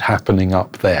internet happening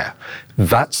up there.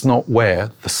 That's not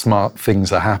where the smart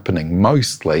things are happening.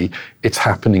 Mostly, it's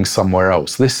happening somewhere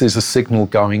else. This is a signal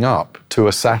going up to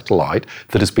a satellite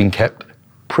that has been kept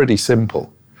pretty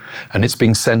simple, and it's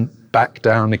being sent back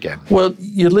down again. Well,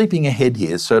 you're leaping ahead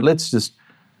here, so let's just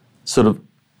sort of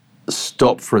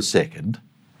stop for a second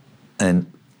and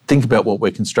think about what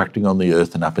we're constructing on the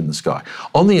Earth and up in the sky.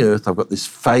 On the Earth, I've got this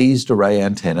phased array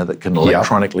antenna that can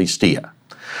electronically steer.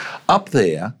 Up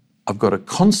there, I've got a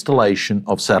constellation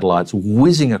of satellites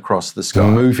whizzing across the sky.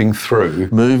 Moving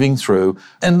through.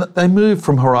 And they move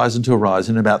from horizon to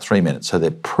horizon in about 3 minutes, so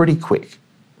they're pretty quick.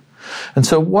 And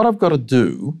so what I've got to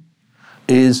do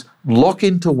is lock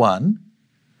into one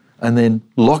and then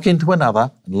lock into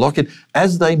another and lock it.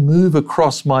 As they move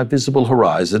across my visible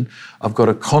horizon, I've got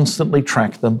to constantly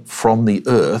track them from the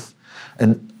Earth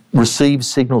and receive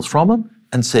signals from them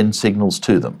and send signals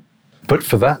to them. But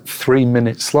for that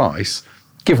 3-minute slice,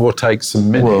 give or take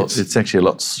some minutes. Well, it's actually a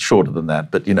lot shorter than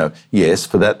that, but yes,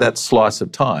 for that slice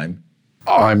of time.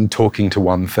 I'm talking to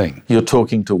one thing. You're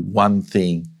talking to one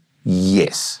thing,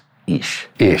 yes-ish.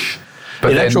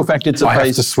 But in actual fact, it's a phased,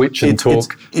 have to switch and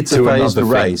talk it's to a phased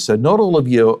another array. thing. So not all of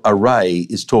your array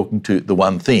is talking to the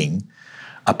one thing.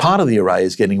 A part of the array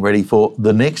is getting ready for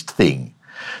the next thing.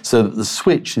 So that the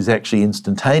switch is actually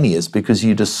instantaneous because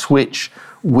you just switch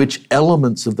which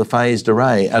elements of the phased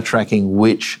array are tracking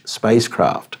which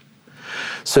spacecraft.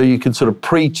 So you can sort of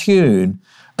pre-tune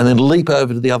and then leap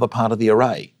over to the other part of the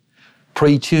array.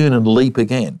 Pre-tune and leap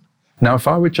again. Now, if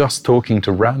I were just talking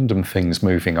to random things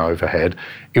moving overhead,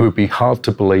 it would be hard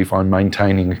to believe I'm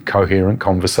maintaining a coherent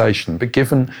conversation. But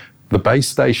given the base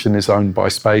station is owned by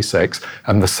SpaceX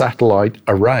and the satellite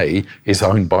array is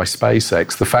owned by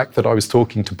SpaceX, the fact that I was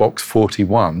talking to box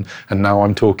 41 and now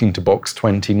I'm talking to box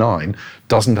 29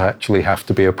 doesn't actually have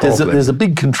to be a problem. There's a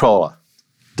big controller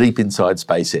deep inside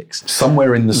SpaceX.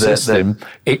 Somewhere in the system,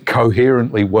 it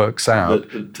coherently works out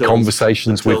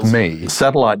conversations with me.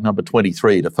 Satellite number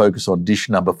 23 to focus on dish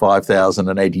number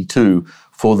 5082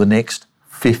 for the next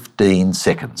 15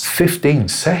 seconds. 15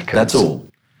 seconds? That's all.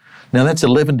 Now, that's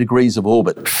 11 degrees of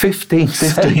orbit. 15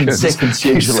 seconds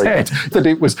usually. You said that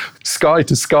it was sky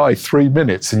to sky 3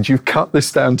 minutes, and you've cut this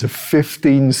down to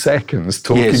 15 seconds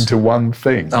talking to one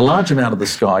thing. A large amount of the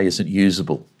sky isn't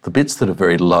usable. The bits that are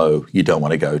very low, you don't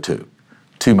want to go to.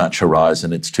 Too much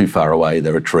horizon, it's too far away,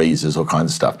 there are trees, there's all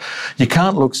kinds of stuff. You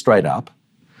can't look straight up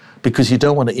because you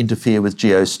don't want to interfere with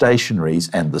geostationaries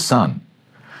and the sun.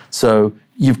 So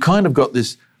you've kind of got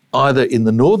this. Either in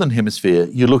the northern hemisphere,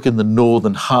 you look in the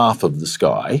northern half of the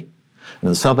sky. In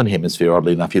the southern hemisphere,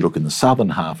 oddly enough, you look in the southern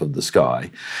half of the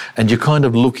sky. And you're kind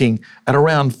of looking at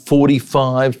around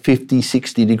 45, 50,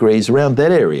 60 degrees, around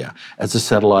that area, as the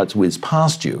satellites whiz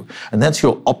past you. And that's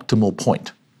your optimal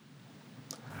point.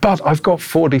 But I've got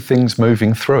 40 things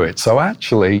moving through it. So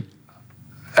actually,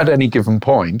 at any given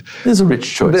point, there's a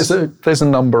rich choice. There's a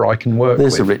number I can work with.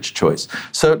 There's a rich choice.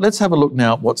 So let's have a look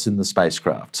now at what's in the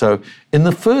spacecraft. So in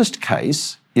the first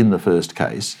case,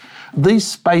 these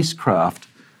spacecraft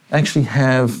actually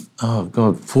have,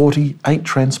 48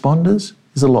 transponders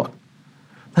is a lot.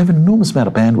 They have an enormous amount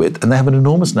of bandwidth and they have an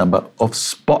enormous number of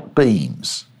spot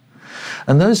beams.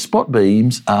 And those spot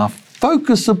beams are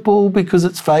focusable because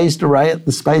it's phased array at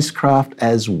the spacecraft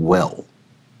as well.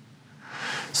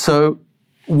 So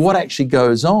what actually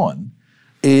goes on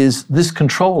is this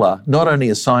controller not only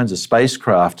assigns a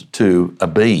spacecraft to a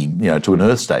beam, to an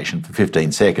Earth station for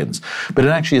 15 seconds, but it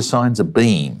actually assigns a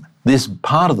beam. This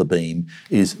part of the beam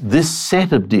is this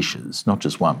set of dishes, not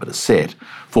just one, but a set,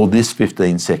 for this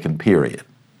 15-second period,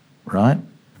 right?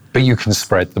 But you can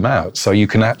spread them out. So you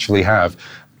can actually have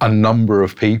a number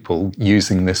of people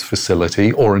using this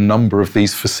facility or a number of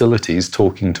these facilities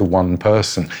talking to one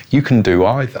person. You can do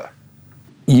either.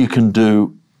 You can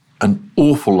do an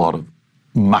awful lot of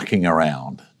mucking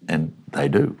around, and they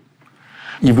do.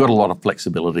 You've got a lot of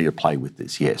flexibility to play with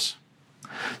this, yes.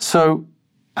 So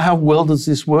how well does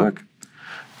this work?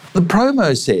 The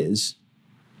promo says,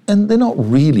 and they're not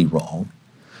really wrong,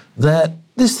 that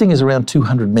this thing is around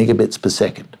 200 megabits per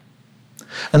second.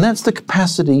 And that's the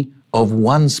capacity of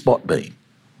one spot beam.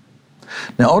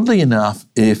 Now, oddly enough,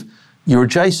 if your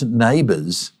adjacent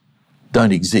neighbours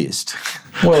don't exist.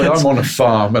 Well, I'm on a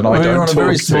farm and I don't talk to him. We're on a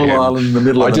very small island in the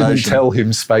middle of the ocean. I didn't tell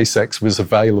him SpaceX was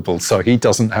available, so he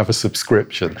doesn't have a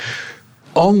subscription.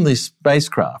 On this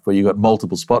spacecraft, where you've got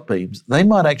multiple spot beams, they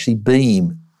might actually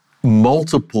beam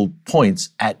multiple points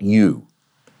at you.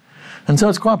 And so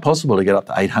it's quite possible to get up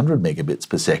to 800 megabits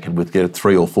per second with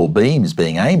 3 or 4 beams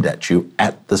being aimed at you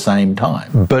at the same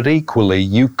time. But equally,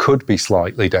 you could be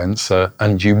slightly denser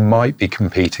and you might be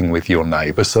competing with your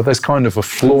neighbour. So there's kind of a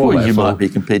floor level. You might be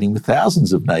competing with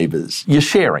thousands of neighbours. You're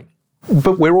sharing.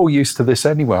 But we're all used to this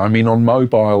anyway. I mean, on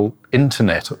mobile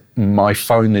internet, my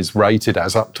phone is rated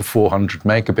as up to 400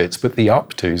 megabits, but the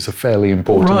up tos are fairly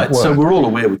important. Right, so we're all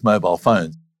aware with mobile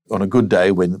phones. On a good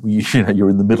day when you're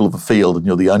in the middle of a field and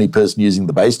you're the only person using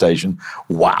the base station,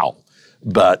 wow.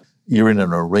 But you're in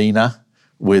an arena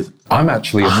with I'm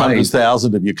actually amazed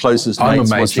 100,000 of your closest I'm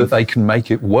mates amazed watching. that they can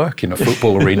make it work in a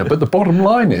football arena. But the bottom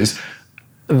line is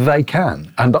they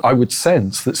can. And I would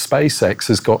sense that SpaceX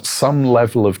has got some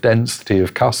level of density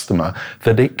of customer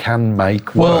that it can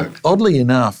make work. Well, oddly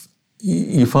enough,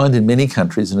 you find in many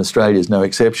countries, and Australia is no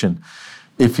exception,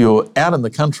 if you're out in the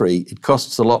country, it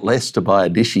costs a lot less to buy a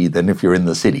dishy than if you're in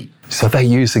the city. So they're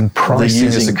using pricing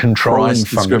as a controlling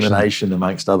function. Discrimination,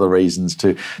 amongst other reasons,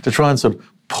 to try and sort of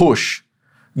push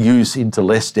use into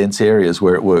less dense areas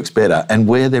where it works better and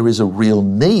where there is a real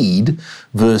need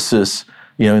versus,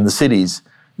 in the cities,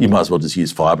 you might as well just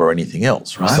use fibre or anything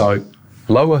else, right? So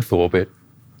low Earth orbit,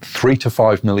 3 to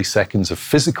 5 milliseconds of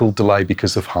physical delay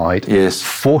because of height. Yes.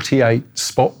 48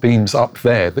 spot beams up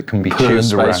there that can be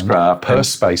tuned around per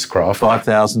spacecraft.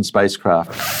 5,000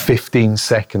 spacecraft. 15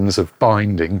 seconds of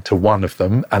binding to one of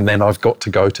them, and then I've got to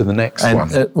go to the next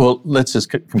one. Well, let's just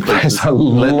complete There's a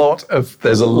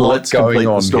lot going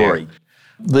on story. Here.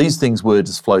 These things were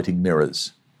just floating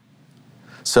mirrors.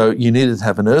 So you needed to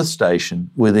have an Earth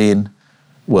station within,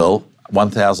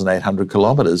 1,800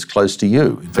 kilometres close to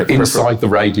you. In fact, inside the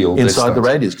radial distance. Inside the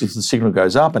radius, because the signal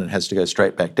goes up and it has to go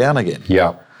straight back down again.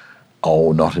 Yeah.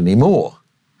 Oh, not anymore.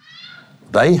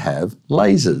 They have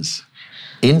lasers,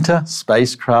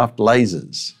 inter-spacecraft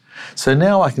lasers. So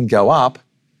now I can go up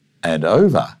and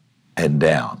over and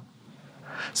down.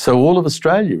 So all of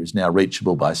Australia is now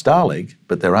reachable by Starlink,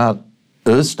 but there aren't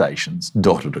Earth stations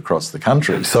dotted across the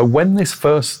country. So when this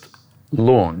first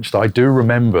launched, I do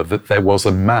remember that there was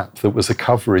a map that was a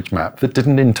coverage map that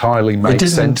didn't entirely make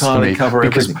sense to me.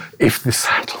 Because if the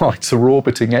satellites are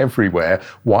orbiting everywhere,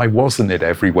 why wasn't it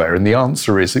everywhere? And the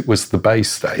answer is it was the base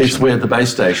station. It's where the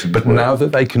base station. But now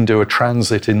that they can do a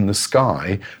transit in the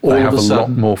sky, they have a lot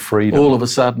more freedom. All of a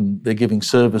sudden, they're giving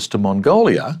service to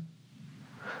Mongolia,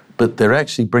 but they're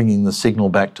actually bringing the signal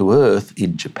back to Earth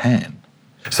in Japan.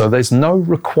 So there's no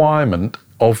requirement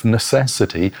of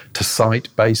necessity to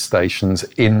site base stations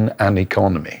in an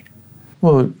economy.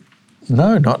 Well,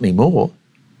 no, not anymore.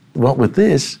 What with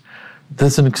this,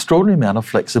 there's an extraordinary amount of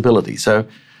flexibility. So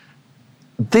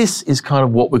this is kind of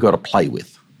what we've got to play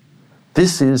with.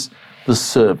 This is the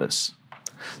service.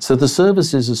 So the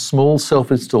service is a small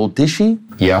self-installed dishy.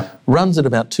 Yeah. Runs at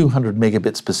about 200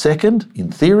 megabits per second,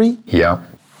 in theory. Yeah.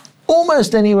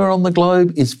 Almost anywhere on the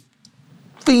globe is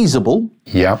feasible.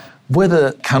 Yeah.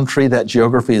 Whether country, that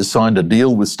geography has signed a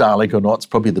deal with Starlink or not is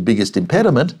probably the biggest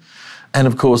impediment. And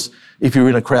of course, if you're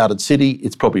in a crowded city,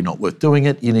 it's probably not worth doing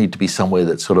it. You need to be somewhere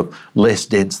that's sort of less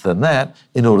dense than that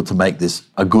in order to make this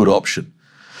a good option.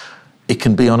 It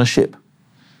can be on a ship.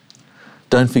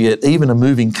 Don't forget, even a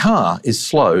moving car is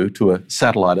slow to a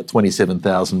satellite at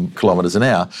 27,000 kilometres an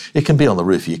hour. It can be on the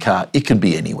roof of your car. It can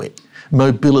be anywhere.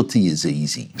 Mobility is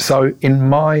easy. So in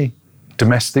my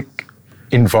domestic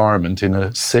environment in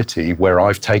a city where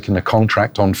I've taken a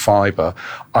contract on fibre,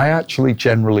 I actually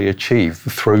generally achieve the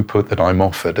throughput that I'm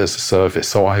offered as a service.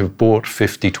 So I have bought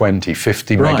 50/20,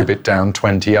 50 megabit down,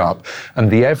 20 up,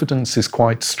 and the evidence is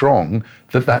quite strong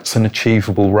that that's an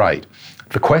achievable rate.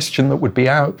 The question that would be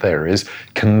out there is,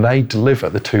 can they deliver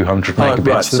the 200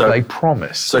 megabits that they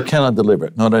promise? So can I deliver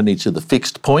it not only to the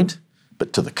fixed point,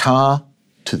 but to the car,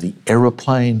 to the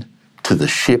aeroplane, to the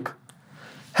ship?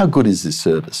 How good is this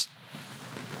service?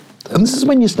 And this is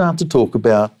when you start to talk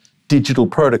about digital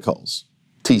protocols,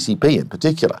 TCP in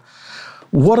particular.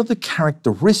 What are the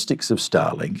characteristics of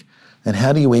Starlink and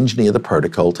how do you engineer the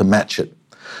protocol to match it?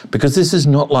 Because this is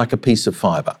not like a piece of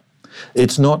fibre.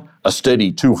 It's not a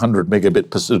steady 200 megabit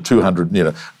per 200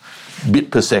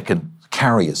 bit per second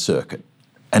carrier circuit,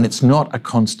 and it's not a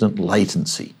constant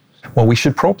latency. Well, we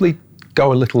should probably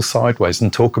go a little sideways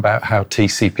and talk about how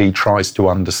TCP tries to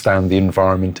understand the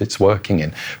environment it's working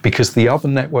in, because the other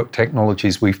network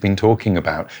technologies we've been talking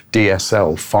about,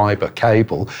 DSL, fibre,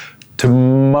 cable, to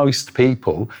most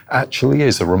people actually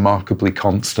is a remarkably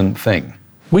constant thing.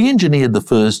 We engineered the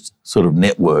first sort of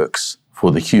networks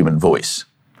for the human voice.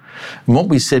 And what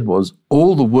we said was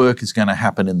all the work is going to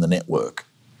happen in the network.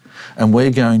 And we're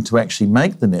going to actually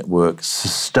make the network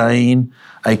sustain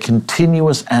a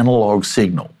continuous analogue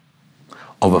signal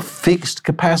of a fixed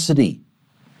capacity.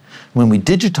 When we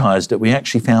digitised it, we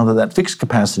actually found that that fixed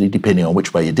capacity, depending on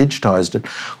which way you digitised it,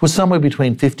 was somewhere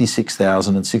between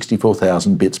 56,000 and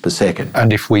 64,000 bits per second.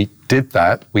 And if we did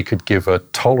that, we could give a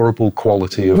tolerable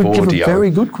quality of audio. Give a very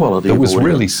good quality of audio. That was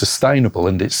really sustainable,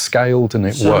 and it scaled and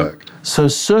it worked. So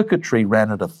circuitry ran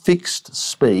at a fixed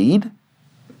speed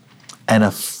and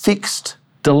a fixed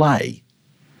delay.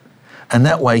 And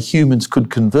that way humans could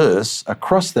converse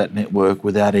across that network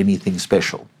without anything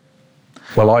special.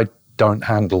 Well, I don't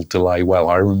handle delay well.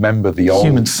 I remember the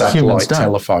old satellite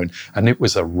telephone, and it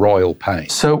was a royal pain.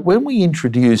 So when we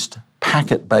introduced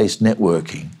packet-based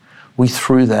networking, we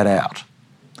threw that out.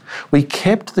 We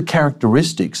kept the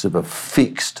characteristics of a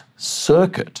fixed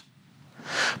circuit,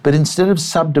 but instead of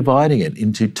subdividing it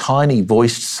into tiny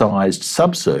voice-sized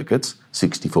sub-circuits,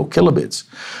 64 kilobits,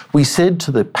 we said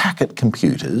to the packet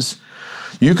computers,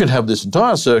 you can have this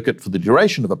entire circuit for the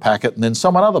duration of a packet and then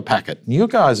some other packet. And you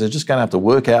guys are just going to have to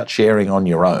work out sharing on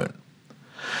your own.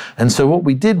 And so what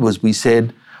we did was we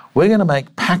said, we're going to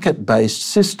make packet-based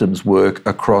systems work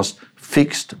across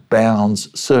fixed bounds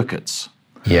circuits.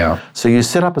 Yeah. So you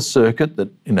set up a circuit that,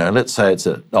 let's say it's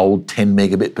an old 10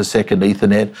 megabit per second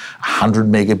Ethernet, 100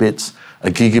 megabits,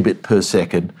 a gigabit per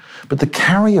second, but the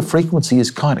carrier frequency is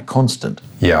kind of constant.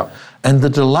 Yeah. And the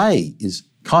delay is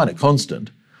kind of constant.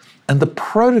 And the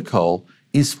protocol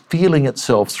is feeling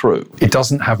itself through. It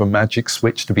doesn't have a magic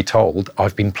switch to be told,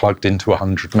 I've been plugged into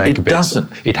 100 megabits. It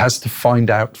doesn't. It has to find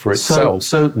out for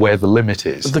itself where the limit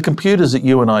is. The computers that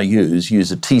you and I use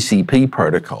a TCP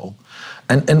protocol.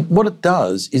 And what it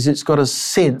does is it's got to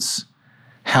sense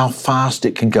how fast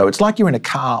it can go. It's like you're in a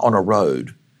car on a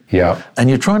road. Yeah. And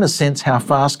you're trying to sense how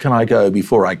fast can I go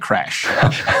before I crash.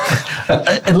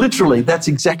 And literally, that's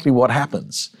exactly what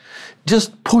happens.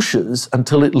 Just pushes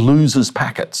until it loses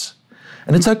packets.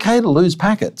 And it's okay to lose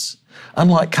packets.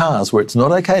 Unlike cars where it's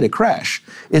not okay to crash,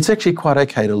 it's actually quite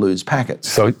okay to lose packets.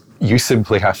 So you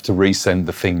simply have to resend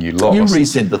the thing you lost. You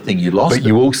resend the thing you lost. But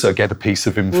you also get a piece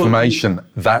of information,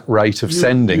 that rate of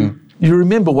sending. You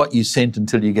remember what you sent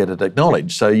until you get it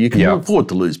acknowledged. So you can afford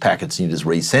to lose packets and you just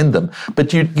resend them.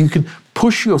 But you can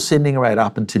push your sending rate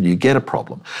up until you get a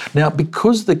problem. Now,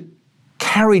 because the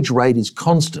carriage rate is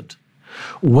constant,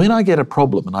 when I get a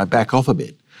problem and I back off a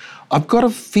bit, I've got a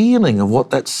feeling of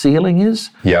what that ceiling is.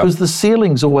 Yeah. Because the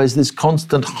ceiling's always this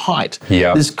constant height,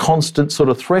 this constant sort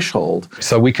of threshold.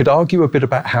 So we could argue a bit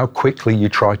about how quickly you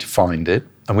try to find it,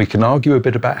 and we can argue a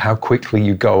bit about how quickly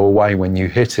you go away when you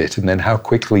hit it, and then how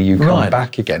quickly you come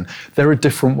back again. There are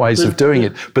different ways of doing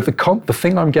it. But the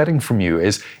thing I'm getting from you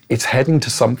is it's heading to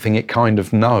something it kind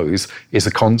of knows is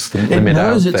a constant limit out there. It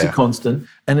knows it's a constant,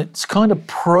 and it's kind of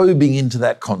probing into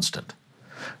that constant.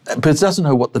 But it doesn't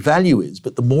know what the value is,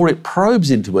 but the more it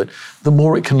probes into it, the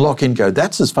more it can lock in, go,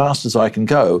 that's as fast as I can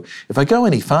go. If I go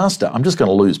any faster, I'm just going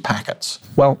to lose packets.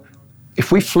 Well,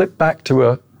 if we flip back to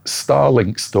a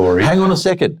Starlink story. Hang on a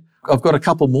second. I've got a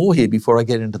couple more here before I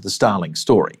get into the Starlink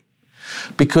story.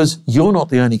 Because you're not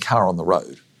the only car on the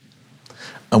road.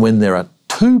 and when there are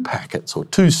two packets or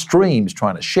two streams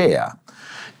trying to share,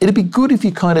 it'd be good if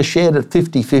you kind of shared at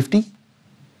 50-50.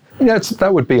 Yeah,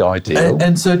 that would be ideal.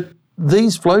 And so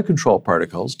these flow control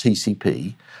protocols,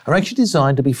 TCP, are actually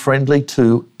designed to be friendly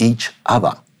to each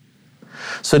other.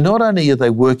 So not only are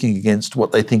they working against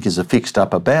what they think is a fixed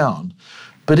upper bound,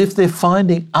 but if they're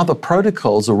finding other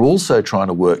protocols are also trying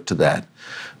to work to that,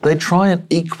 they try and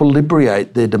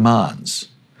equilibrate their demands.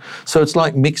 So it's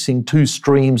like mixing two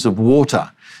streams of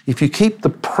water. If you keep the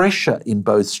pressure in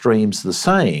both streams the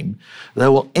same, they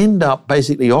will end up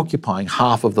basically occupying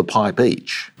half of the pipe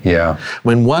each. Yeah.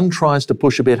 When one tries to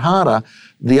push a bit harder,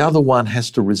 the other one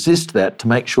has to resist that to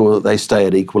make sure that they stay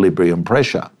at equilibrium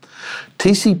pressure.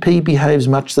 TCP behaves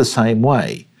much the same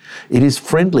way. It is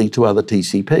friendly to other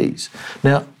TCPs.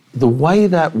 Now, the way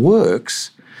that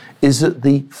works is that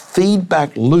the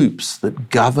feedback loops that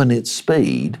govern its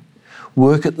speed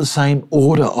work at the same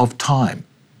order of time.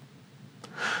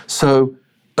 So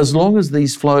as long as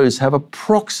these flows have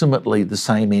approximately the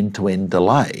same end-to-end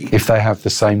delay... If they have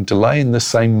the same delay and the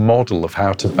same model of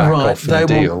how to back off and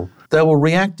deal... They will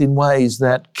react in ways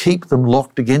that keep them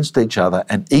locked against each other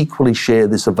and equally share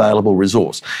this available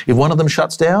resource. If one of them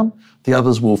shuts down, the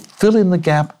others will fill in the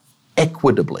gap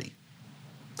equitably.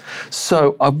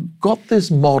 So I've got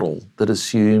this model that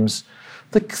assumes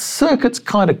the circuit's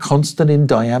kind of constant in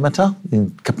diameter,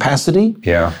 in capacity.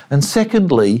 Yeah. And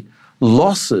secondly,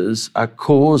 losses are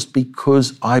caused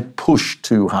because I push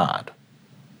too hard.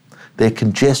 They're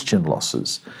congestion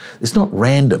losses. It's not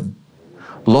random.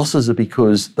 Losses are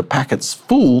because the packet's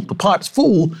full, the pipe's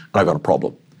full, and I've got a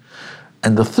problem.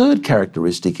 And the third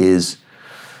characteristic is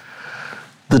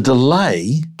the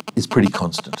delay is pretty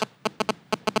constant.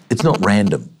 It's not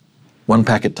random. One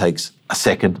packet takes a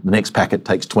second, the next packet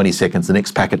takes 20 seconds, the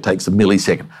next packet takes a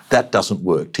millisecond. That doesn't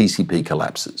work. TCP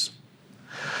collapses.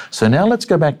 So now let's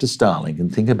go back to Starlink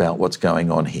and think about what's going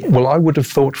on here. Well, I would have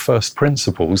thought first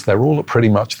principles, they're all at pretty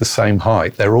much the same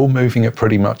height. They're all moving at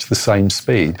pretty much the same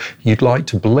speed. You'd like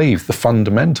to believe the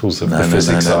fundamentals of the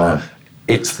physics are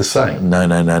it's the same.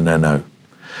 No.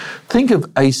 Think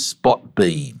of a spot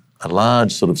beam, a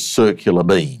large sort of circular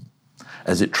beam,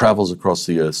 as it travels across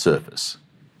the Earth's surface.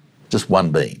 Just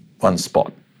one beam, one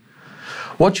spot.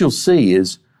 What you'll see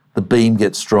is the beam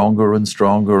gets stronger and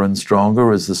stronger and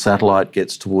stronger as the satellite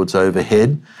gets towards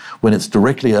overhead. When it's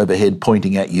directly overhead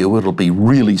pointing at you, it'll be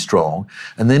really strong.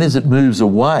 And then as it moves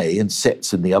away and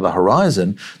sets in the other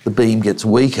horizon, the beam gets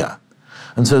weaker.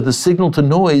 And so the signal to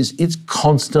noise is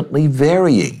constantly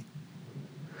varying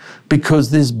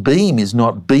because this beam is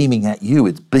not beaming at you,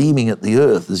 it's beaming at the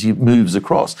Earth as it moves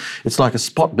across. It's like a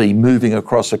spot beam moving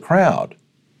across a crowd.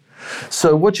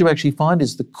 So what you actually find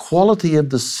is the quality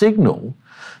of the signal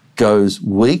goes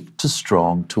weak to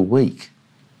strong to weak.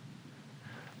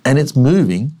 And it's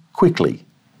moving quickly.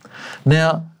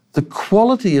 Now, the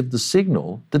quality of the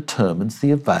signal determines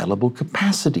the available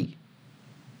capacity.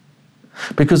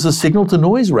 Because the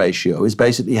signal-to-noise ratio is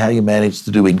basically how you manage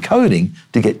to do encoding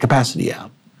to get capacity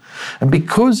out. And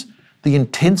because the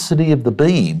intensity of the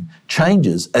beam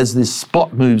changes as this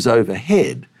spot moves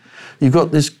overhead, you've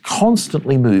got this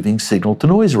constantly moving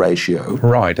signal-to-noise ratio.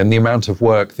 Right, and the amount of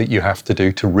work that you have to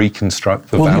do to reconstruct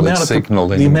the valid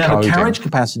signal in encoding. The amount of carriage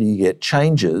capacity you get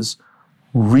changes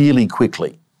really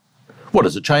quickly. What,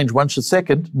 does it change once a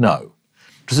second? No.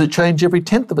 Does it change every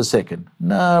 1/10 of a second?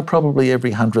 No, probably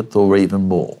every 100th or even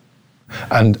more.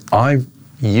 And I'm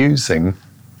using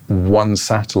one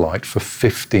satellite for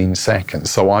 15 seconds.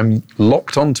 So I'm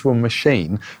locked onto a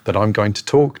machine that I'm going to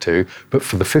talk to, but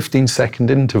for the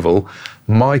 15-second interval,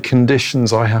 my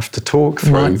conditions I have to talk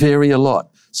through might vary a lot.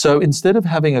 So instead of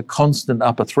having a constant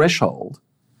upper threshold,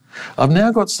 I've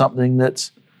now got something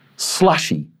that's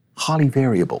slushy, highly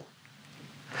variable.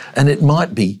 And it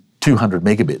might be 200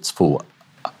 megabits for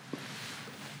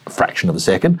a fraction of a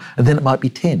second, and then it might be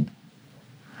 10.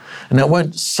 And it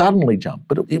won't suddenly jump,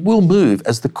 but it will move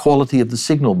as the quality of the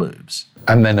signal moves.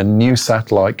 And then a new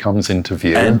satellite comes into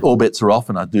view. And all bets are off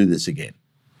and I do this again.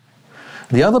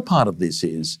 The other part of this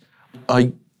is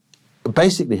I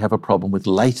basically have a problem with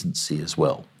latency as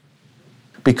well.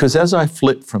 Because as I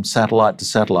flip from satellite to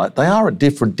satellite, they are at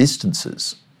different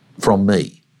distances from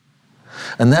me.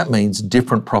 And that means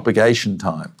different propagation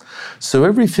time. So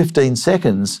every 15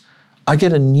 seconds, I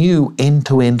get a new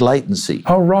end-to-end latency.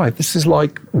 Oh, right. This is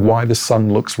like why the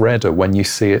sun looks redder when you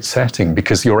see it setting,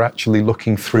 because you're actually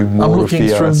looking through more of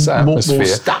the Earth's atmosphere. More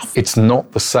stuff. It's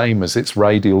not the same as its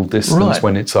radial distance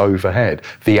when it's overhead.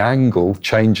 The angle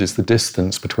changes the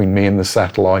distance between me and the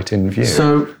satellite in view.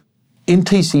 So in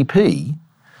TCP,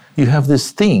 you have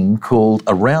this thing called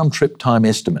a round-trip time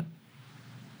estimate.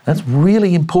 That's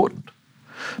really important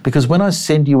Because when I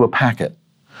send you a packet,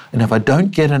 and if I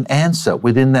don't get an answer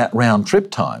within that round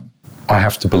trip time, I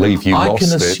have to believe you lost it. I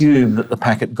can assume that the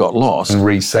packet got lost and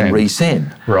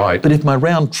resend. Right. But if my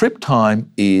round trip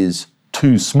time is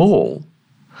too small,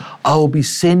 I will be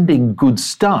sending good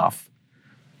stuff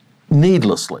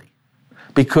needlessly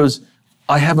because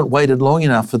I haven't waited long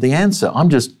enough for the answer. I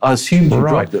assumed you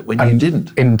dropped it when you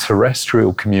didn't. In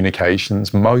terrestrial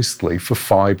communications, mostly for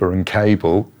fibre and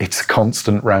cable, it's a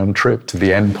constant round trip to the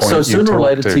endpoint. So sooner or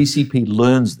later, TCP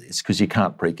learns this because you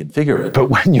can't pre-configure it. But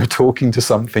when you're talking to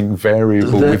something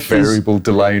variable with variable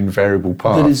delay and variable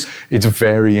path, it's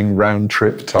varying round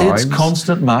trip times. It's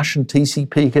constant mush, and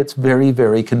TCP gets very,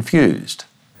 very confused.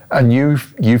 And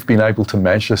you've been able to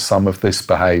measure some of this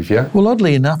behaviour? Well,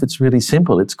 oddly enough, it's really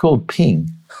simple. It's called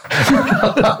ping.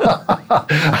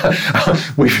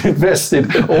 We've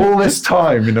invested all this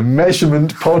time in a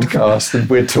measurement podcast and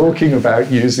we're talking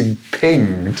about using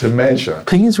ping to measure.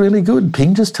 Ping is really good.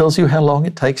 Ping just tells you how long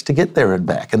it takes to get there and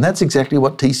back. And that's exactly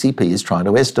what TCP is trying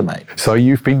to estimate. So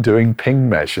you've been doing ping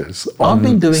measures on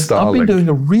Starlink. I've been doing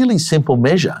a really simple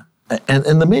measure.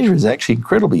 And the measure is actually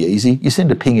incredibly easy. You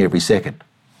send a ping every second.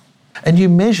 And you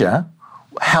measure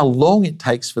how long it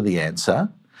takes for the answer,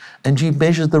 and you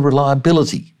measure the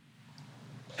reliability.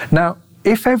 Now,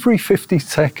 if every 15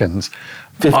 seconds,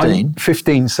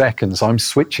 I'm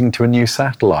switching to a new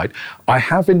satellite, I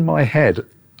have in my head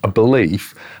a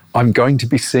belief I'm going to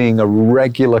be seeing a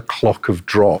regular clock of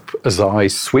drop as I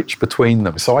switch between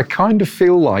them. So I kind of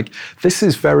feel like this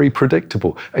is very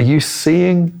predictable. Are you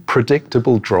seeing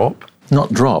predictable drop?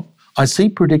 Not drop. I see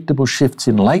predictable shifts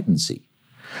in latency.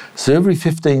 So every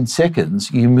 15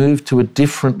 seconds, you move to a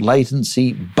different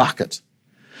latency bucket.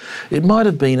 It might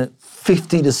have been at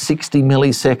 50 to 60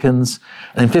 milliseconds,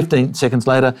 and then 15 seconds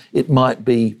later, it might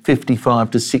be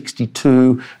 55 to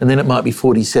 62, and then it might be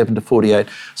 47 to 48.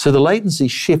 So the latency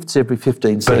shifts every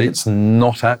 15 seconds. But it's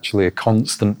not actually a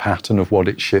constant pattern of what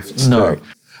it shifts No. to.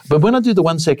 But when I do the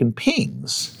 1 second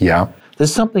pings, yeah,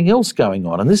 there's something else going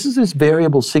on, and this is this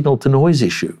variable signal-to-noise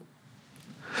issue,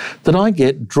 that I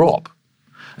get drop.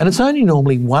 And it's only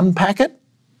normally one packet,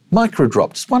 micro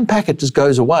drop. Just one packet just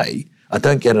goes away. I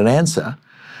don't get an answer.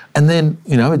 And then,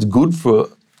 it's good for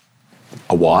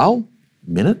a while,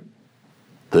 minute,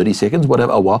 30 seconds,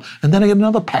 whatever, a while. And then I get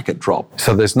another packet drop.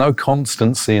 So there's no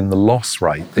constancy in the loss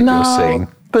rate that you're seeing?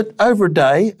 But over a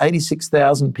day,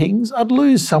 86,000 pings, I'd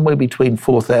lose somewhere between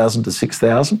 4,000 to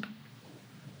 6,000.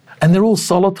 And they're all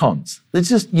solitons. It's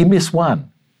just, you miss one.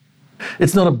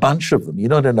 It's not a bunch of them. You're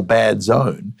not in a bad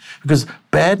zone because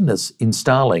badness in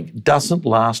Starlink doesn't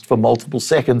last for multiple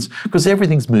seconds because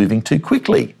everything's moving too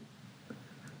quickly,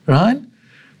 right?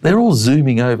 They're all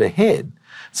zooming overhead.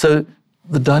 So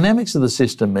the dynamics of the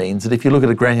system means that if you look at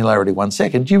a granularity 1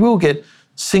 second, you will get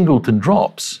singleton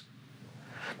drops.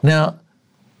 Now,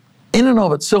 in and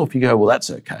of itself, you go, well,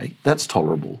 that's okay, that's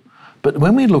tolerable. But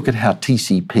when we look at how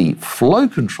TCP flow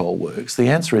control works, the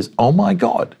answer is, oh my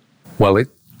God. Well,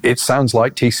 it sounds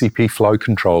like TCP flow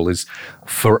control is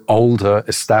for older,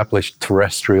 established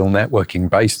terrestrial networking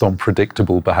based on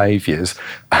predictable behaviours,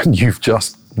 and you've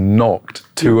just knocked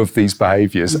two of these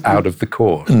behaviours out of the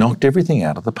core. Knocked everything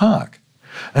out of the park.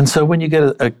 And so when you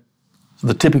get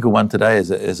the typical one today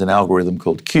is an algorithm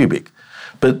called cubic,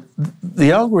 but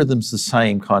the algorithm's the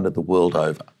same kind of the world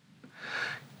over.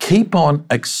 Keep on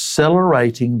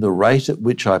accelerating the rate at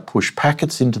which I push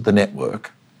packets into the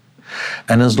network,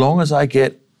 and as long as I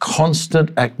get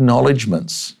constant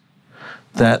acknowledgements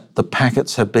that the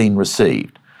packets have been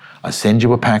received. I send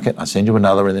you a packet, I send you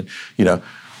another, and then,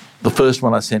 the first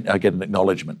one I sent, I get an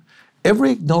acknowledgement.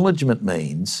 Every acknowledgement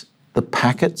means the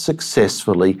packet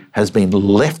successfully has been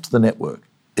left the network.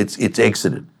 It's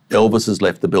exited. Elvis has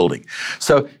left the building.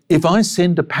 So if I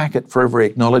send a packet for every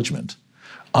acknowledgement,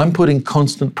 I'm putting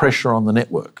constant pressure on the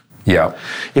network. Yeah.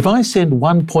 If I send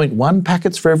 1.1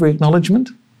 packets for every acknowledgement,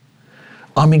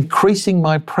 I'm increasing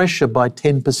my pressure by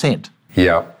 10%.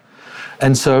 Yeah.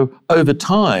 And so over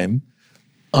time,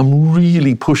 I'm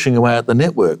really pushing away at the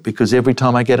network because every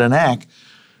time I get an ACK,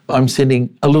 I'm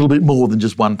sending a little bit more than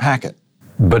just one packet.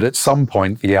 But at some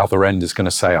point, the other end is going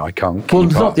to say, I can't keep Well,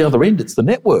 it's up. not the other end, it's the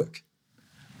network.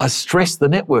 I stress the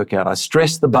network out. I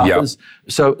stress the buffers.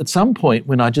 Yep. So at some point,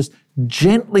 when I just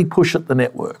gently push at the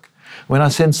network, when I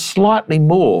send slightly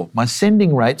more, my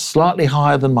sending rate's slightly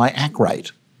higher than my ACK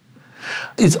rate,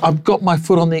 I've got my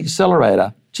foot on the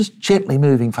accelerator, just gently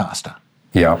moving faster.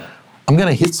 Yeah. I'm going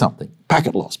to hit something,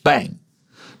 packet loss, bang.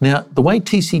 Now, the way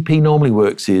TCP normally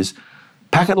works is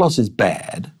packet loss is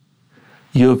bad.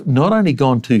 You've not only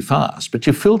gone too fast, but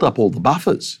you've filled up all the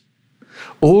buffers.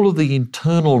 All of the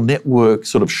internal network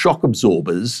sort of shock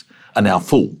absorbers are now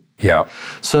full. Yeah.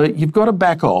 So you've got to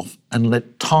back off and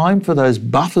let time for those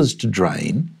buffers to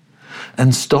drain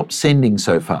and stop sending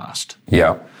so fast.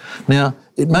 Yeah. Now,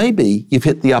 it may be you've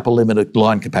hit the upper limit of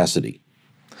line capacity.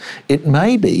 It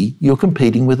may be you're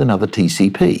competing with another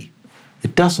TCP.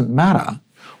 It doesn't matter.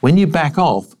 When you back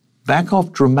off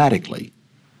dramatically.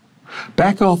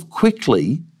 Back off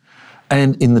quickly,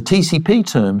 and in the TCP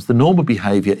terms, the normal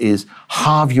behaviour is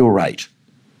halve your rate.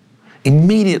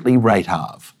 Immediately rate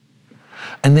halve.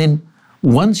 And then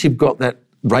once you've got that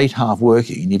rate halve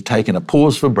working and you've taken a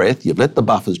pause for breath, you've let the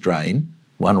buffers drain,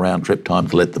 1 round trip time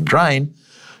to let them drain,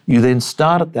 you then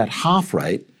start at that half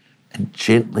rate and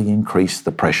gently increase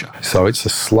the pressure. So it's a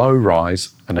slow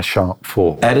rise and a sharp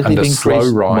fall. Additive and a increase,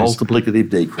 slow rise, multiplicative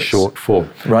decrease. Short fall.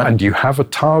 Right. And you have a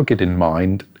target in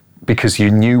mind because you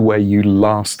knew where you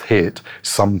last hit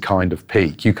some kind of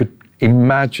peak. You could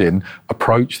imagine,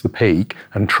 approach the peak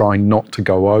and try not to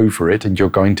go over it, and you're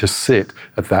going to sit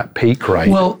at that peak rate.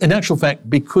 Well, in actual fact,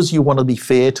 because you want to be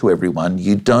fair to everyone,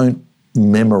 you don't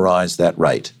memorise that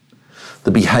rate.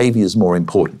 The behaviour is more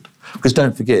important. Because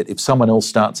don't forget, if someone else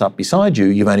starts up beside you,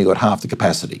 you've only got half the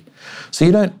capacity. So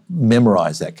you don't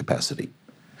memorise that capacity.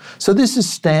 So this is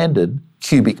standard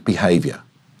cubic behaviour.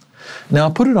 Now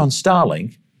I put it on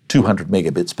Starlink, 200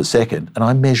 megabits per second, and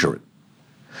I measure it.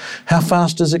 How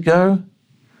fast does it go?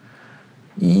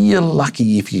 You're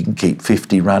lucky if you can keep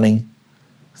 50 running,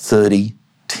 30,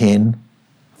 10,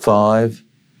 5,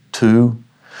 2.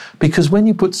 Because when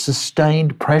you put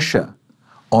sustained pressure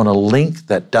on a link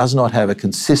that does not have a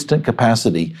consistent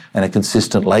capacity and a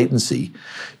consistent latency,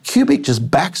 Cubic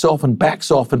just backs off and backs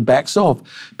off and backs off,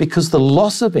 because the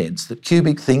loss events that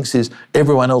Cubic thinks is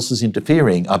everyone else is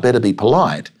interfering, I better be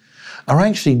polite, are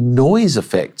actually noise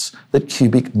effects that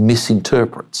Cubic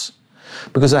misinterprets.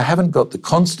 Because I haven't got the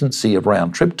constancy of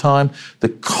round trip time, the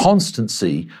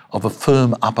constancy of a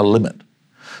firm upper limit.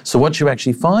 So what you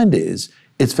actually find is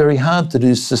it's very hard to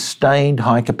do sustained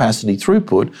high capacity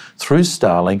throughput through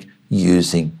Starlink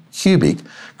using Cubic,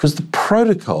 because the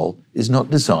protocol is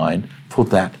not designed for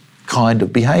that kind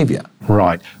of behaviour.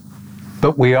 Right.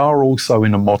 But we are also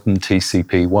in a modern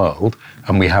TCP world,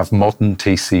 and we have modern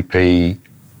TCP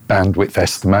bandwidth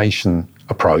estimation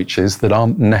approaches that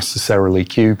aren't necessarily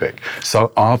cubic.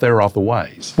 So are there other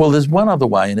ways? Well, there's one other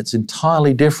way, and it's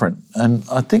entirely different. And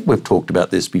I think we've talked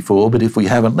about this before, but if we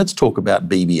haven't, let's talk about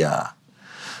BBR.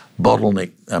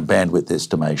 Bottleneck bandwidth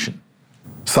estimation.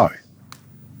 So,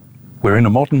 we're in a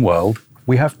modern world.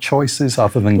 We have choices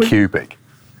other than cubic.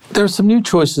 There are some new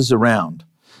choices around.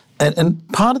 And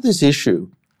part of this issue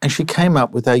actually came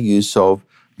up with our use of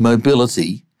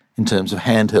mobility in terms of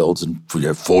handhelds and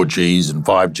 4Gs and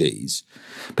 5Gs.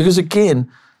 Because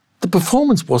again, the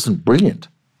performance wasn't brilliant.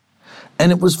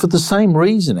 And it was for the same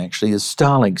reason, actually, as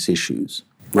Starlink's issues.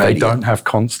 Radio. They don't have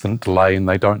constant delay and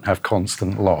they don't have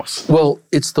constant loss. Well,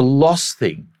 it's the loss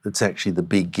thing that's actually the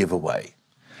big giveaway.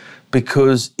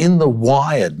 Because in the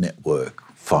wired network,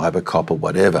 fibre, copper,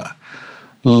 whatever,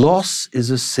 loss is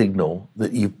a signal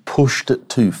that you've pushed it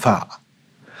too far.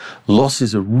 Loss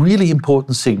is a really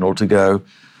important signal to go,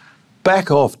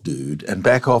 back off, dude, and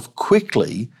back off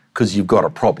quickly because you've got a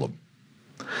problem.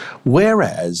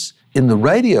 Whereas in the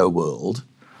radio world,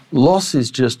 loss is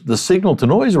just the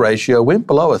signal-to-noise ratio went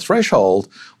below a threshold,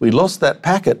 we lost that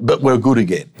packet, but we're good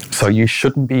again. So you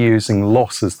shouldn't be using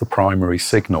loss as the primary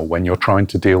signal when you're trying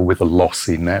to deal with a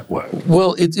lossy network.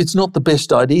 Well, it's not the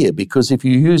best idea, because if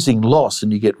you're using loss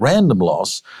and you get random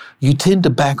loss, you tend to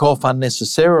back off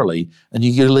unnecessarily and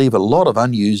you leave a lot of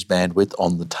unused bandwidth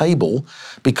on the table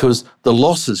because the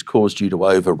losses caused you to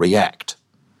overreact.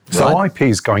 So Right. IP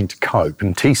is going to cope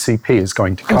and TCP is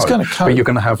going to cope. It's going to cope. But you're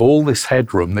going to have all this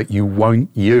headroom that you won't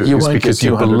use because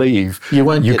you believe you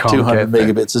won't get can't 200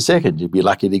 get megabits a second. You'd be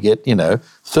lucky to get,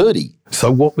 30.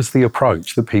 So what was the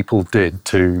approach that people did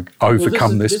to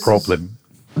overcome this problem?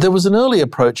 There was an early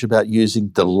approach about using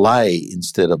delay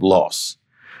instead of loss.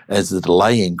 As the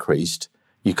delay increased,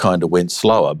 you kind of went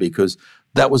slower because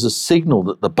that was a signal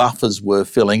that the buffers were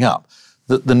filling up.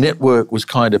 That the network was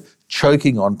kind of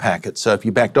choking on packets, so if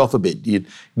you backed off a bit, you'd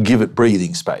give it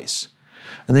breathing space.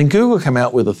 And then Google came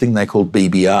out with a thing they called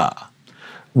BBR,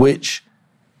 which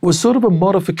was sort of a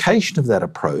modification of that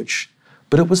approach,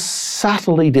 but it was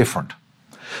subtly different.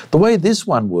 The way this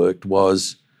one worked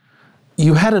was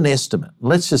you had an estimate.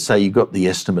 Let's just say you got the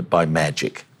estimate by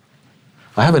magic.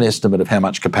 I have an estimate of how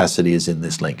much capacity is in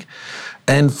this link.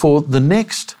 And for the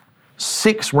next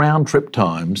 6 round trip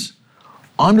times,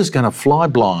 I'm just going to fly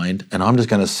blind and I'm just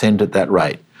going to send at that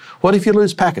rate. What if you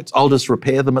lose packets? I'll just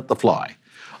repair them at the fly.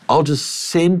 I'll just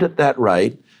send at that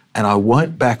rate and I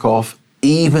won't back off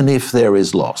even if there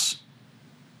is loss.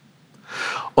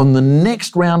 On the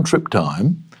next round trip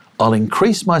time, I'll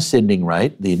increase my sending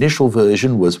rate. The initial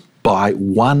version was by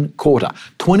 1/4,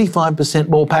 25%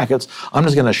 more packets I'm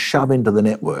just going to shove into the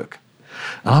network.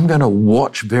 And I'm going to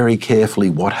watch very carefully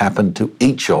what happened to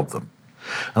each of them.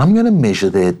 And I'm going to measure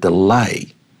their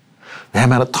delay, the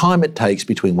amount of time it takes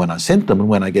between when I sent them and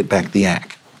when I get back the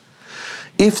ACK.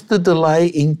 If the delay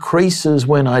increases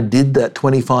when I did that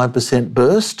 25%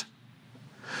 burst,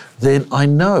 then I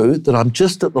know that I'm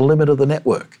just at the limit of the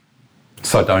network.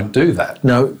 So don't do that.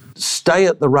 No, stay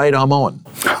at the rate I'm on.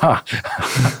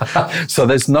 So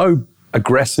there's no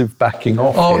aggressive backing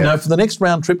off here. No, for the next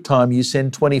round trip time, you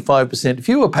send 25%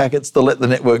 fewer packets to let the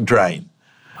network drain.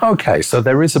 Okay, so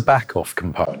there is a back off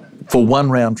component. For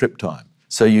one round trip time.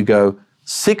 So you go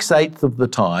 6/8 of the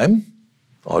time,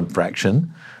 odd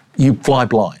fraction, you fly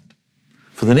blind.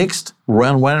 For the next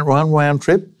round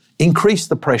trip, increase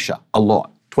the pressure a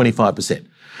lot, 25%.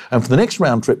 And for the next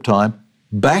round trip time,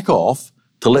 back off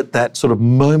to let that sort of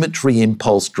momentary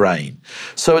impulse drain.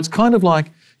 So it's kind of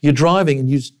like you're driving and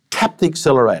you tap the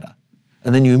accelerator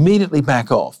and then you immediately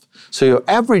back off. So your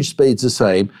average speed's the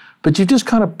same, but you've just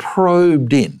kind of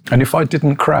probed in. And if I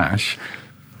didn't crash?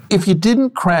 If you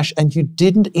didn't crash and you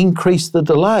didn't increase the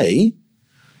delay,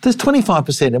 there's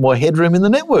 25% more headroom in the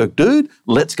network, dude.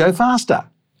 Let's go faster.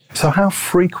 So how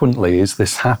frequently is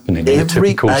this happening in a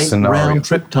typical scenario? Every 8 round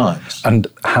trip times. And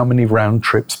how many round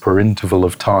trips per interval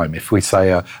of time? If we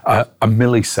say a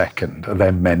millisecond, are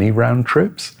there many round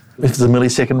trips? If it's a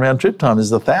millisecond round trip time,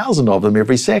 there's 1,000 of them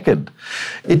every second.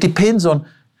 It depends on,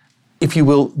 if you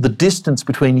will, the distance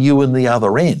between you and the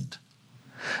other end.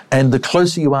 And the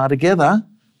closer you are together,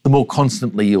 the more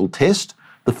constantly you'll test.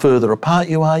 The further apart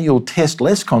you are, you'll test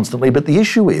less constantly. But the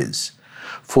issue is,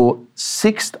 for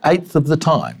 6/8 of the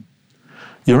time,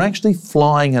 you're actually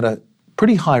flying at a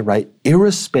pretty high rate,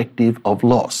 irrespective of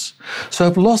loss. So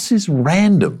if loss is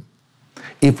random,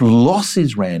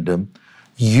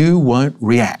 you won't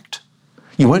react.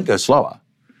 You won't go slower.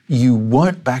 You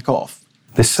won't back off.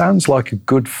 This sounds like a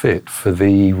good fit for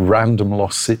the random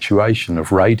loss situation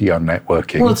of radio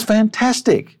networking. Well, it's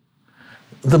fantastic.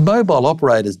 The mobile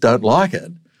operators don't like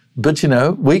it, but,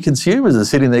 we consumers are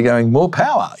sitting there going, more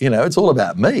power, it's all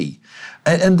about me.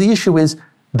 And the issue is,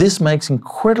 this makes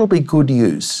incredibly good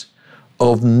use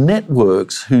of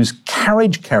networks whose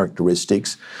carriage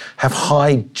characteristics have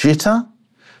high jitter,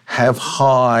 have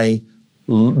high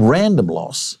random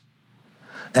loss,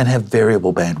 and have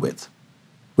variable bandwidth,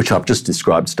 which I've just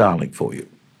described Starlink for you.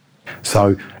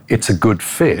 So it's a good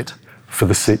fit for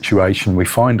the situation we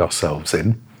find ourselves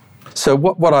in. So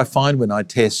what I find when I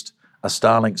test a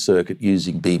Starlink circuit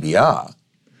using BBR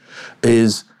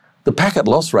is the packet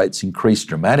loss rates increase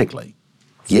dramatically,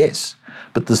 yes,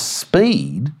 but the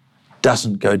speed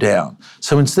doesn't go down.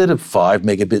 So instead of 5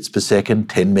 megabits per second,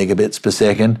 10 megabits per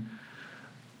second,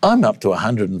 I'm up to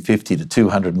 150 to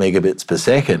 200 megabits per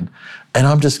second, and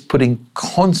I'm just putting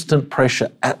constant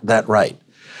pressure at that rate.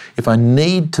 If I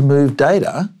need to move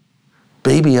data,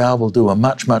 BBR will do a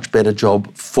much, much better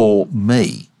job for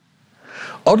me.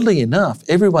 Oddly enough,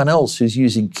 everyone else who's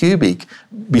using Cubic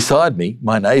beside me,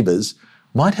 my neighbours,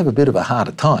 might have a bit of a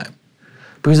harder time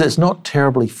because it's not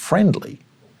terribly friendly.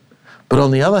 But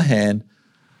on the other hand,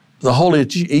 the whole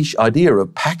idea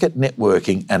of packet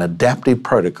networking and adaptive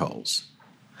protocols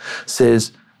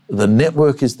says the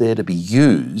network is there to be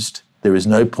used, there is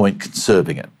no point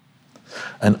conserving it.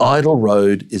 An idle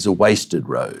road is a wasted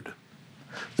road.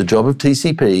 The job of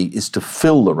TCP is to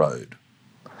fill the road.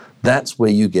 That's where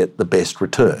you get the best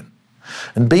return.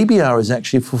 And BBR is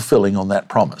actually fulfilling on that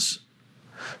promise.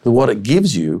 What it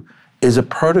gives you is a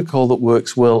protocol that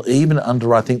works well even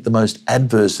under, I think, the most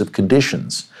adverse of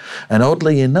conditions. And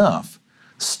oddly enough,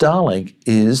 Starlink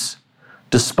is,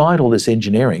 despite all this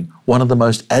engineering, one of the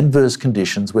most adverse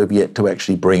conditions we've yet to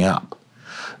actually bring up.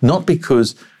 Not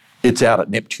because it's out at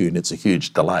Neptune, it's a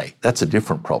huge delay. That's a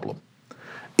different problem.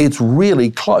 It's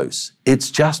really close. It's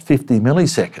just 50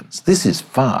 milliseconds. This is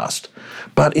fast,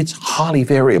 but it's highly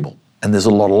variable and there's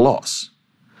a lot of loss.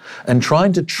 And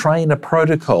trying to train a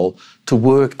protocol to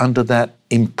work under that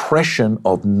impression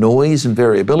of noise and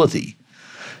variability,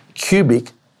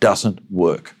 Cubic doesn't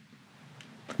work.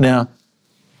 Now,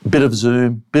 bit of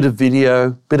Zoom, bit of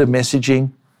video, bit of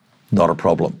messaging, not a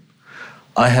problem.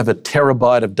 I have a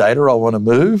terabyte of data I want to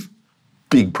move,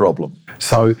 big problem.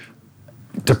 So,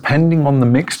 depending on the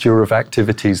mixture of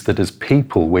activities that as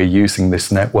people we're using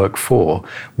this network for,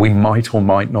 we might or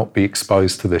might not be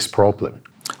exposed to this problem.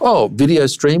 Oh, video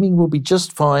streaming will be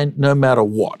just fine no matter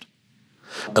what.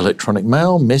 Electronic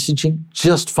mail, messaging,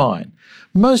 just fine.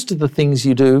 Most of the things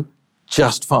you do,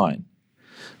 just fine.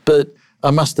 But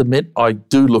I must admit, I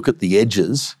do look at the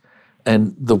edges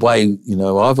And the way,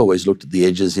 I've always looked at the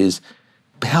edges is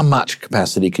how much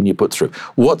capacity can you put through?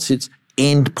 What's its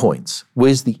end points?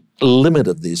 Where's the limit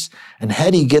of this? And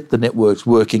how do you get the networks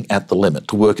working at the limit,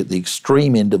 to work at the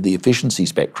extreme end of the efficiency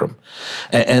spectrum?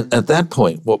 And at that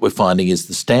point, what we're finding is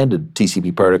the standard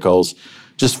TCP protocols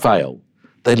just fail.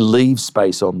 They leave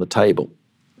space on the table.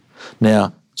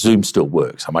 Now, Zoom still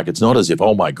works. I'm like, it's not as if,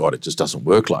 oh my God, it just doesn't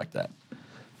work like that.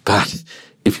 But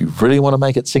if you really want to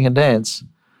make it sing and dance,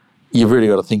 you've really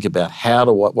got to think about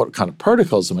what kind of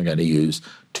protocols am I going to use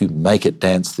to make it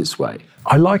dance this way.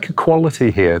 I like a quality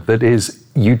here that is,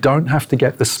 you don't have to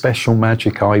get the special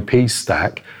magic IP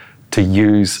stack to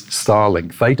use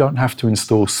Starlink. They don't have to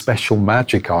install special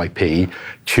magic IP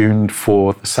tuned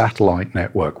for the satellite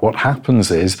network. What happens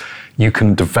is you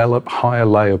can develop higher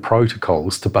layer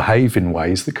protocols to behave in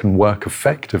ways that can work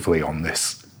effectively on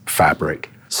this fabric.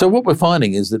 So what we're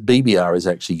finding is that BBR is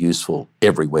actually useful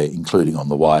everywhere, including on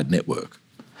the wired network.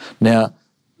 Now,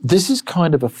 this is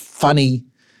kind of a funny,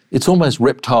 it's almost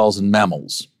reptiles and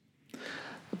mammals.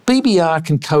 BBR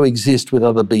can coexist with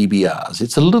other BBRs.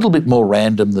 It's a little bit more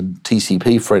random than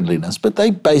TCP friendliness, but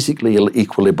they basically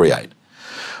equilibrate.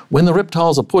 When the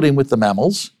reptiles are put in with the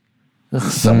mammals,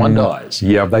 someone dies.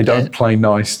 Yeah, they don't play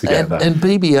nice together. And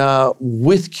BBR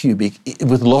with cubic,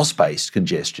 with loss-based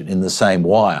congestion in the same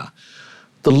wire,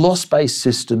 the loss-based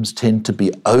systems tend to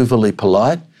be overly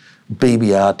polite.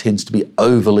 BBR tends to be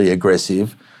overly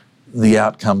aggressive. The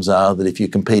outcomes are that if you're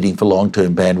competing for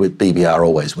long-term bandwidth, BBR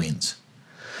always wins.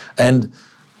 And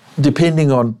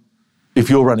depending on if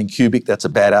you're running cubic, that's a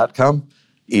bad outcome.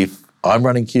 If I'm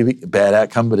running cubic, a bad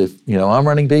outcome. But if I'm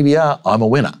running BBR, I'm a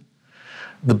winner.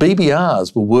 The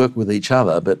BBRs will work with each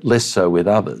other, but less so with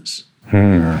others.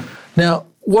 Now,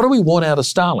 what do we want out of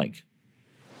Starlink?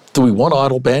 Do we want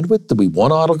idle bandwidth? Do we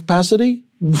want idle capacity?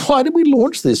 Why did we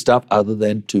launch this stuff other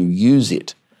than to use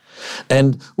it?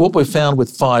 And what we found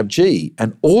with 5G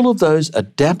and all of those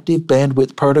adaptive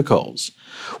bandwidth protocols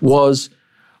was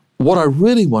what I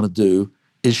really want to do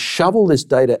is shovel this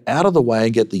data out of the way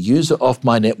and get the user off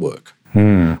my network.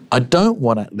 I don't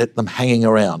want to let them hanging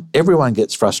around. Everyone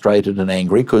gets frustrated and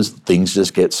angry because things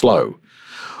just get slow.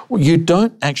 You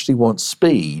don't actually want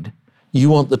speed. You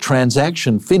want the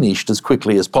transaction finished as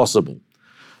quickly as possible.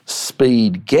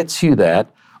 Speed gets you that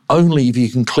only if you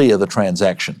can clear the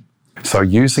transaction. So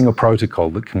using a protocol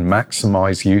that can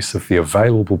maximize use of the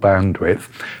available bandwidth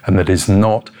and that is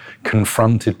not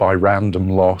confronted by random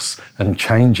loss and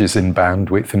changes in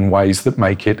bandwidth in ways that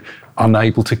make it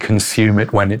unable to consume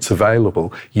it when it's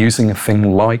available, using a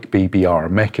thing like BBR, a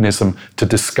mechanism to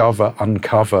discover,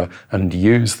 uncover, and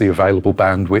use the available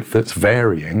bandwidth that's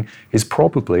varying, is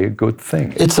probably a good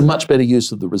thing. It's a much better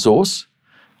use of the resource.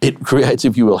 It creates,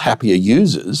 if you will, happier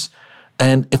users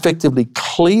and effectively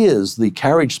clears the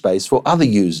carriage space for other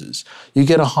users. You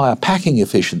get a higher packing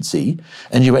efficiency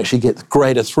and you actually get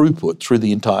greater throughput through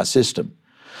the entire system.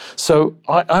 So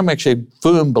I'm actually a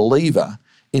firm believer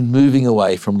in moving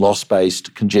away from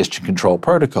loss-based congestion control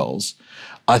protocols.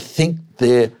 I think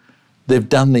they've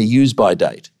done their use-by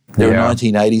date. They're a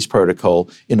 1980s protocol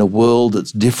in a world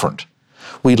that's different.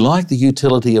 We like the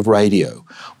utility of radio.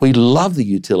 We love the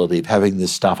utility of having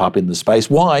this stuff up in the space.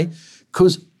 Why?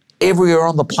 Because everywhere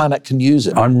on the planet can use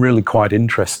it. I'm really quite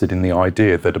interested in the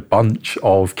idea that a bunch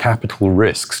of capital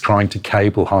risks trying to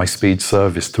cable high-speed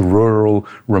service to rural,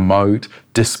 remote,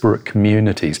 disparate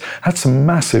communities, that's a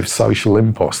massive social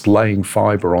impost, laying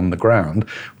fibre on the ground.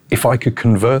 If I could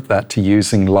convert that to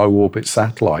using low-orbit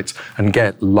satellites and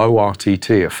get low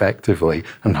RTT effectively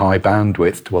and high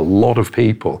bandwidth to a lot of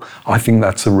people, I think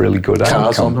that's a really good outcome.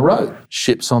 Cars on the road,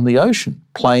 ships on the ocean,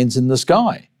 planes in the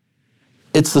sky.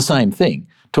 It's the same thing.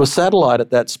 To a satellite at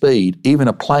that speed, even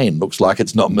a plane looks like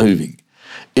it's not moving.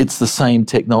 It's the same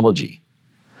technology.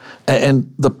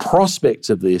 And the prospects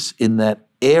of this in that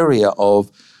area of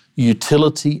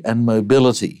utility and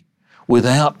mobility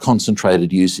without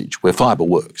concentrated usage, where fibre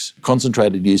works.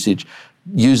 Concentrated usage,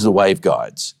 use the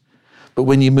waveguides. But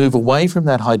when you move away from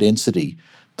that high density,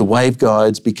 the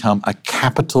waveguides become a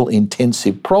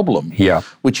capital-intensive problem,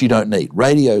 which you don't need.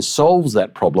 Radio solves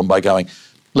that problem by going,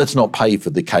 let's not pay for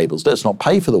the cables, let's not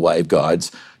pay for the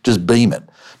waveguides, just beam it.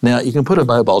 Now, you can put a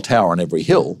mobile tower on every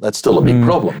hill, that's still a big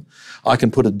problem. I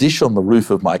can put a dish on the roof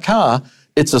of my car,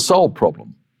 it's a solved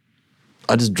problem.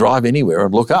 I just drive anywhere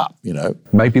and look up,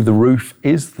 Maybe the roof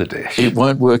is the dish. It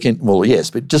won't work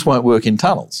but it just won't work in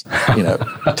tunnels,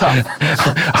 tough.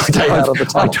 Stay out of the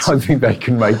tunnels. I don't think they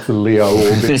can make the LEO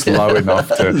orbits low enough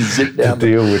to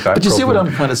deal with that But you problem. see what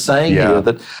I'm kind of saying here,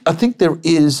 that I think there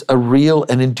is a real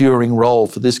and enduring role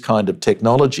for this kind of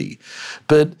technology.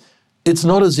 But it's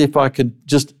not as if I could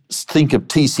just think of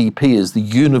TCP as the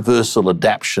universal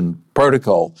adaptation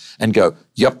protocol and go,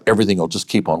 yep, everything will just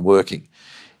keep on working.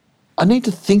 I need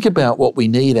to think about what we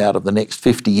need out of the next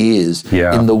 50 years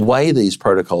in the way these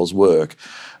protocols work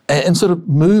and sort of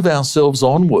move ourselves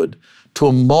onward to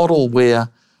a model where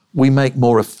we make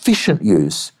more efficient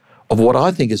use of what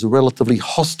I think is a relatively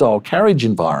hostile carriage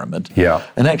environment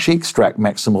and actually extract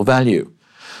maximal value.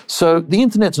 So the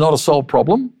internet's not a solved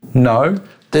problem. No.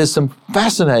 There's some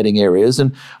fascinating areas,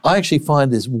 and I actually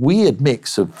find this weird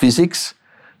mix of physics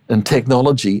and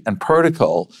technology and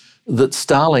protocol that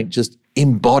Starlink just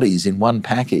embodies in one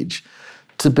package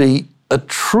to be a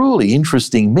truly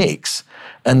interesting mix,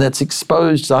 and that's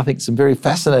exposed, I think, some very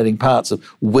fascinating parts of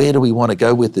where do we want to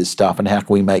go with this stuff and how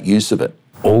can we make use of it.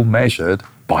 All measured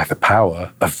by the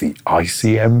power of the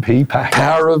ICMP packet.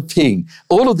 Power of ping.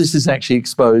 All of this is actually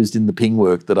exposed in the ping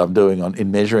work that I'm doing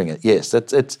in measuring it. Yes,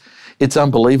 it's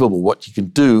unbelievable what you can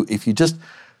do if you just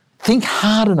think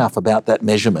hard enough about that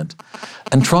measurement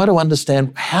and try to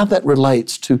understand how that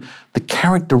relates to the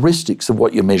characteristics of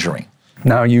what you're measuring.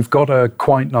 Now, you've got a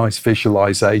quite nice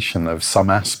visualization of some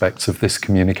aspects of this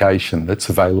communication that's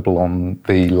available on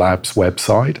the lab's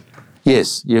website.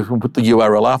 Yes, you can put the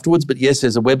URL afterwards, but yes,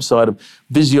 there's a website of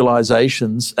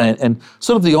visualizations and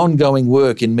sort of the ongoing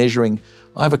work in measuring.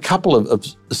 I have a couple of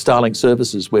Starlink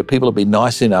services where people have been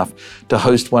nice enough to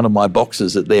host one of my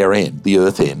boxes at their end, the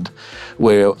Earth end,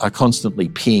 where I constantly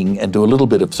ping and do a little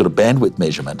bit of sort of bandwidth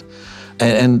measurement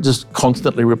and just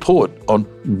constantly report on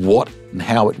what and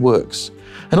how it works.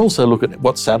 And also look at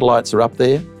what satellites are up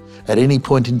there at any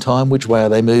point in time, which way are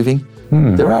they moving.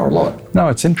 There are a lot. No,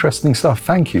 it's interesting stuff.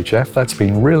 Thank you, Jeff. That's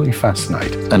been really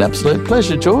fascinating. An absolute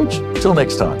pleasure, George. Till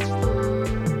next time.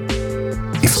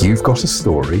 If you've got a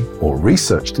story or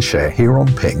research to share here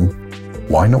on Ping,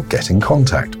 why not get in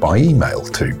contact by email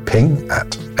to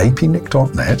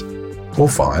ping@apnic.net or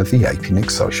via the APNIC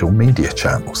social media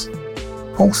channels.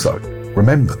 Also,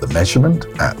 remember the measurement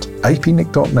at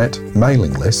apnic.net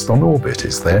mailing list on Orbit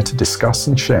is there to discuss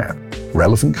and share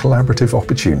relevant collaborative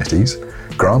opportunities,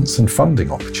 grants and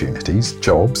funding opportunities,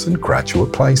 jobs and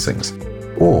graduate placings,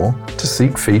 or to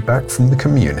seek feedback from the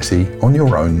community on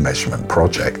your own measurement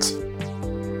projects.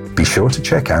 Be sure to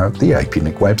check out the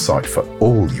APNIC website for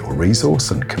all your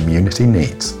resource and community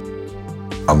needs.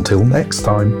 Until next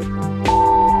time.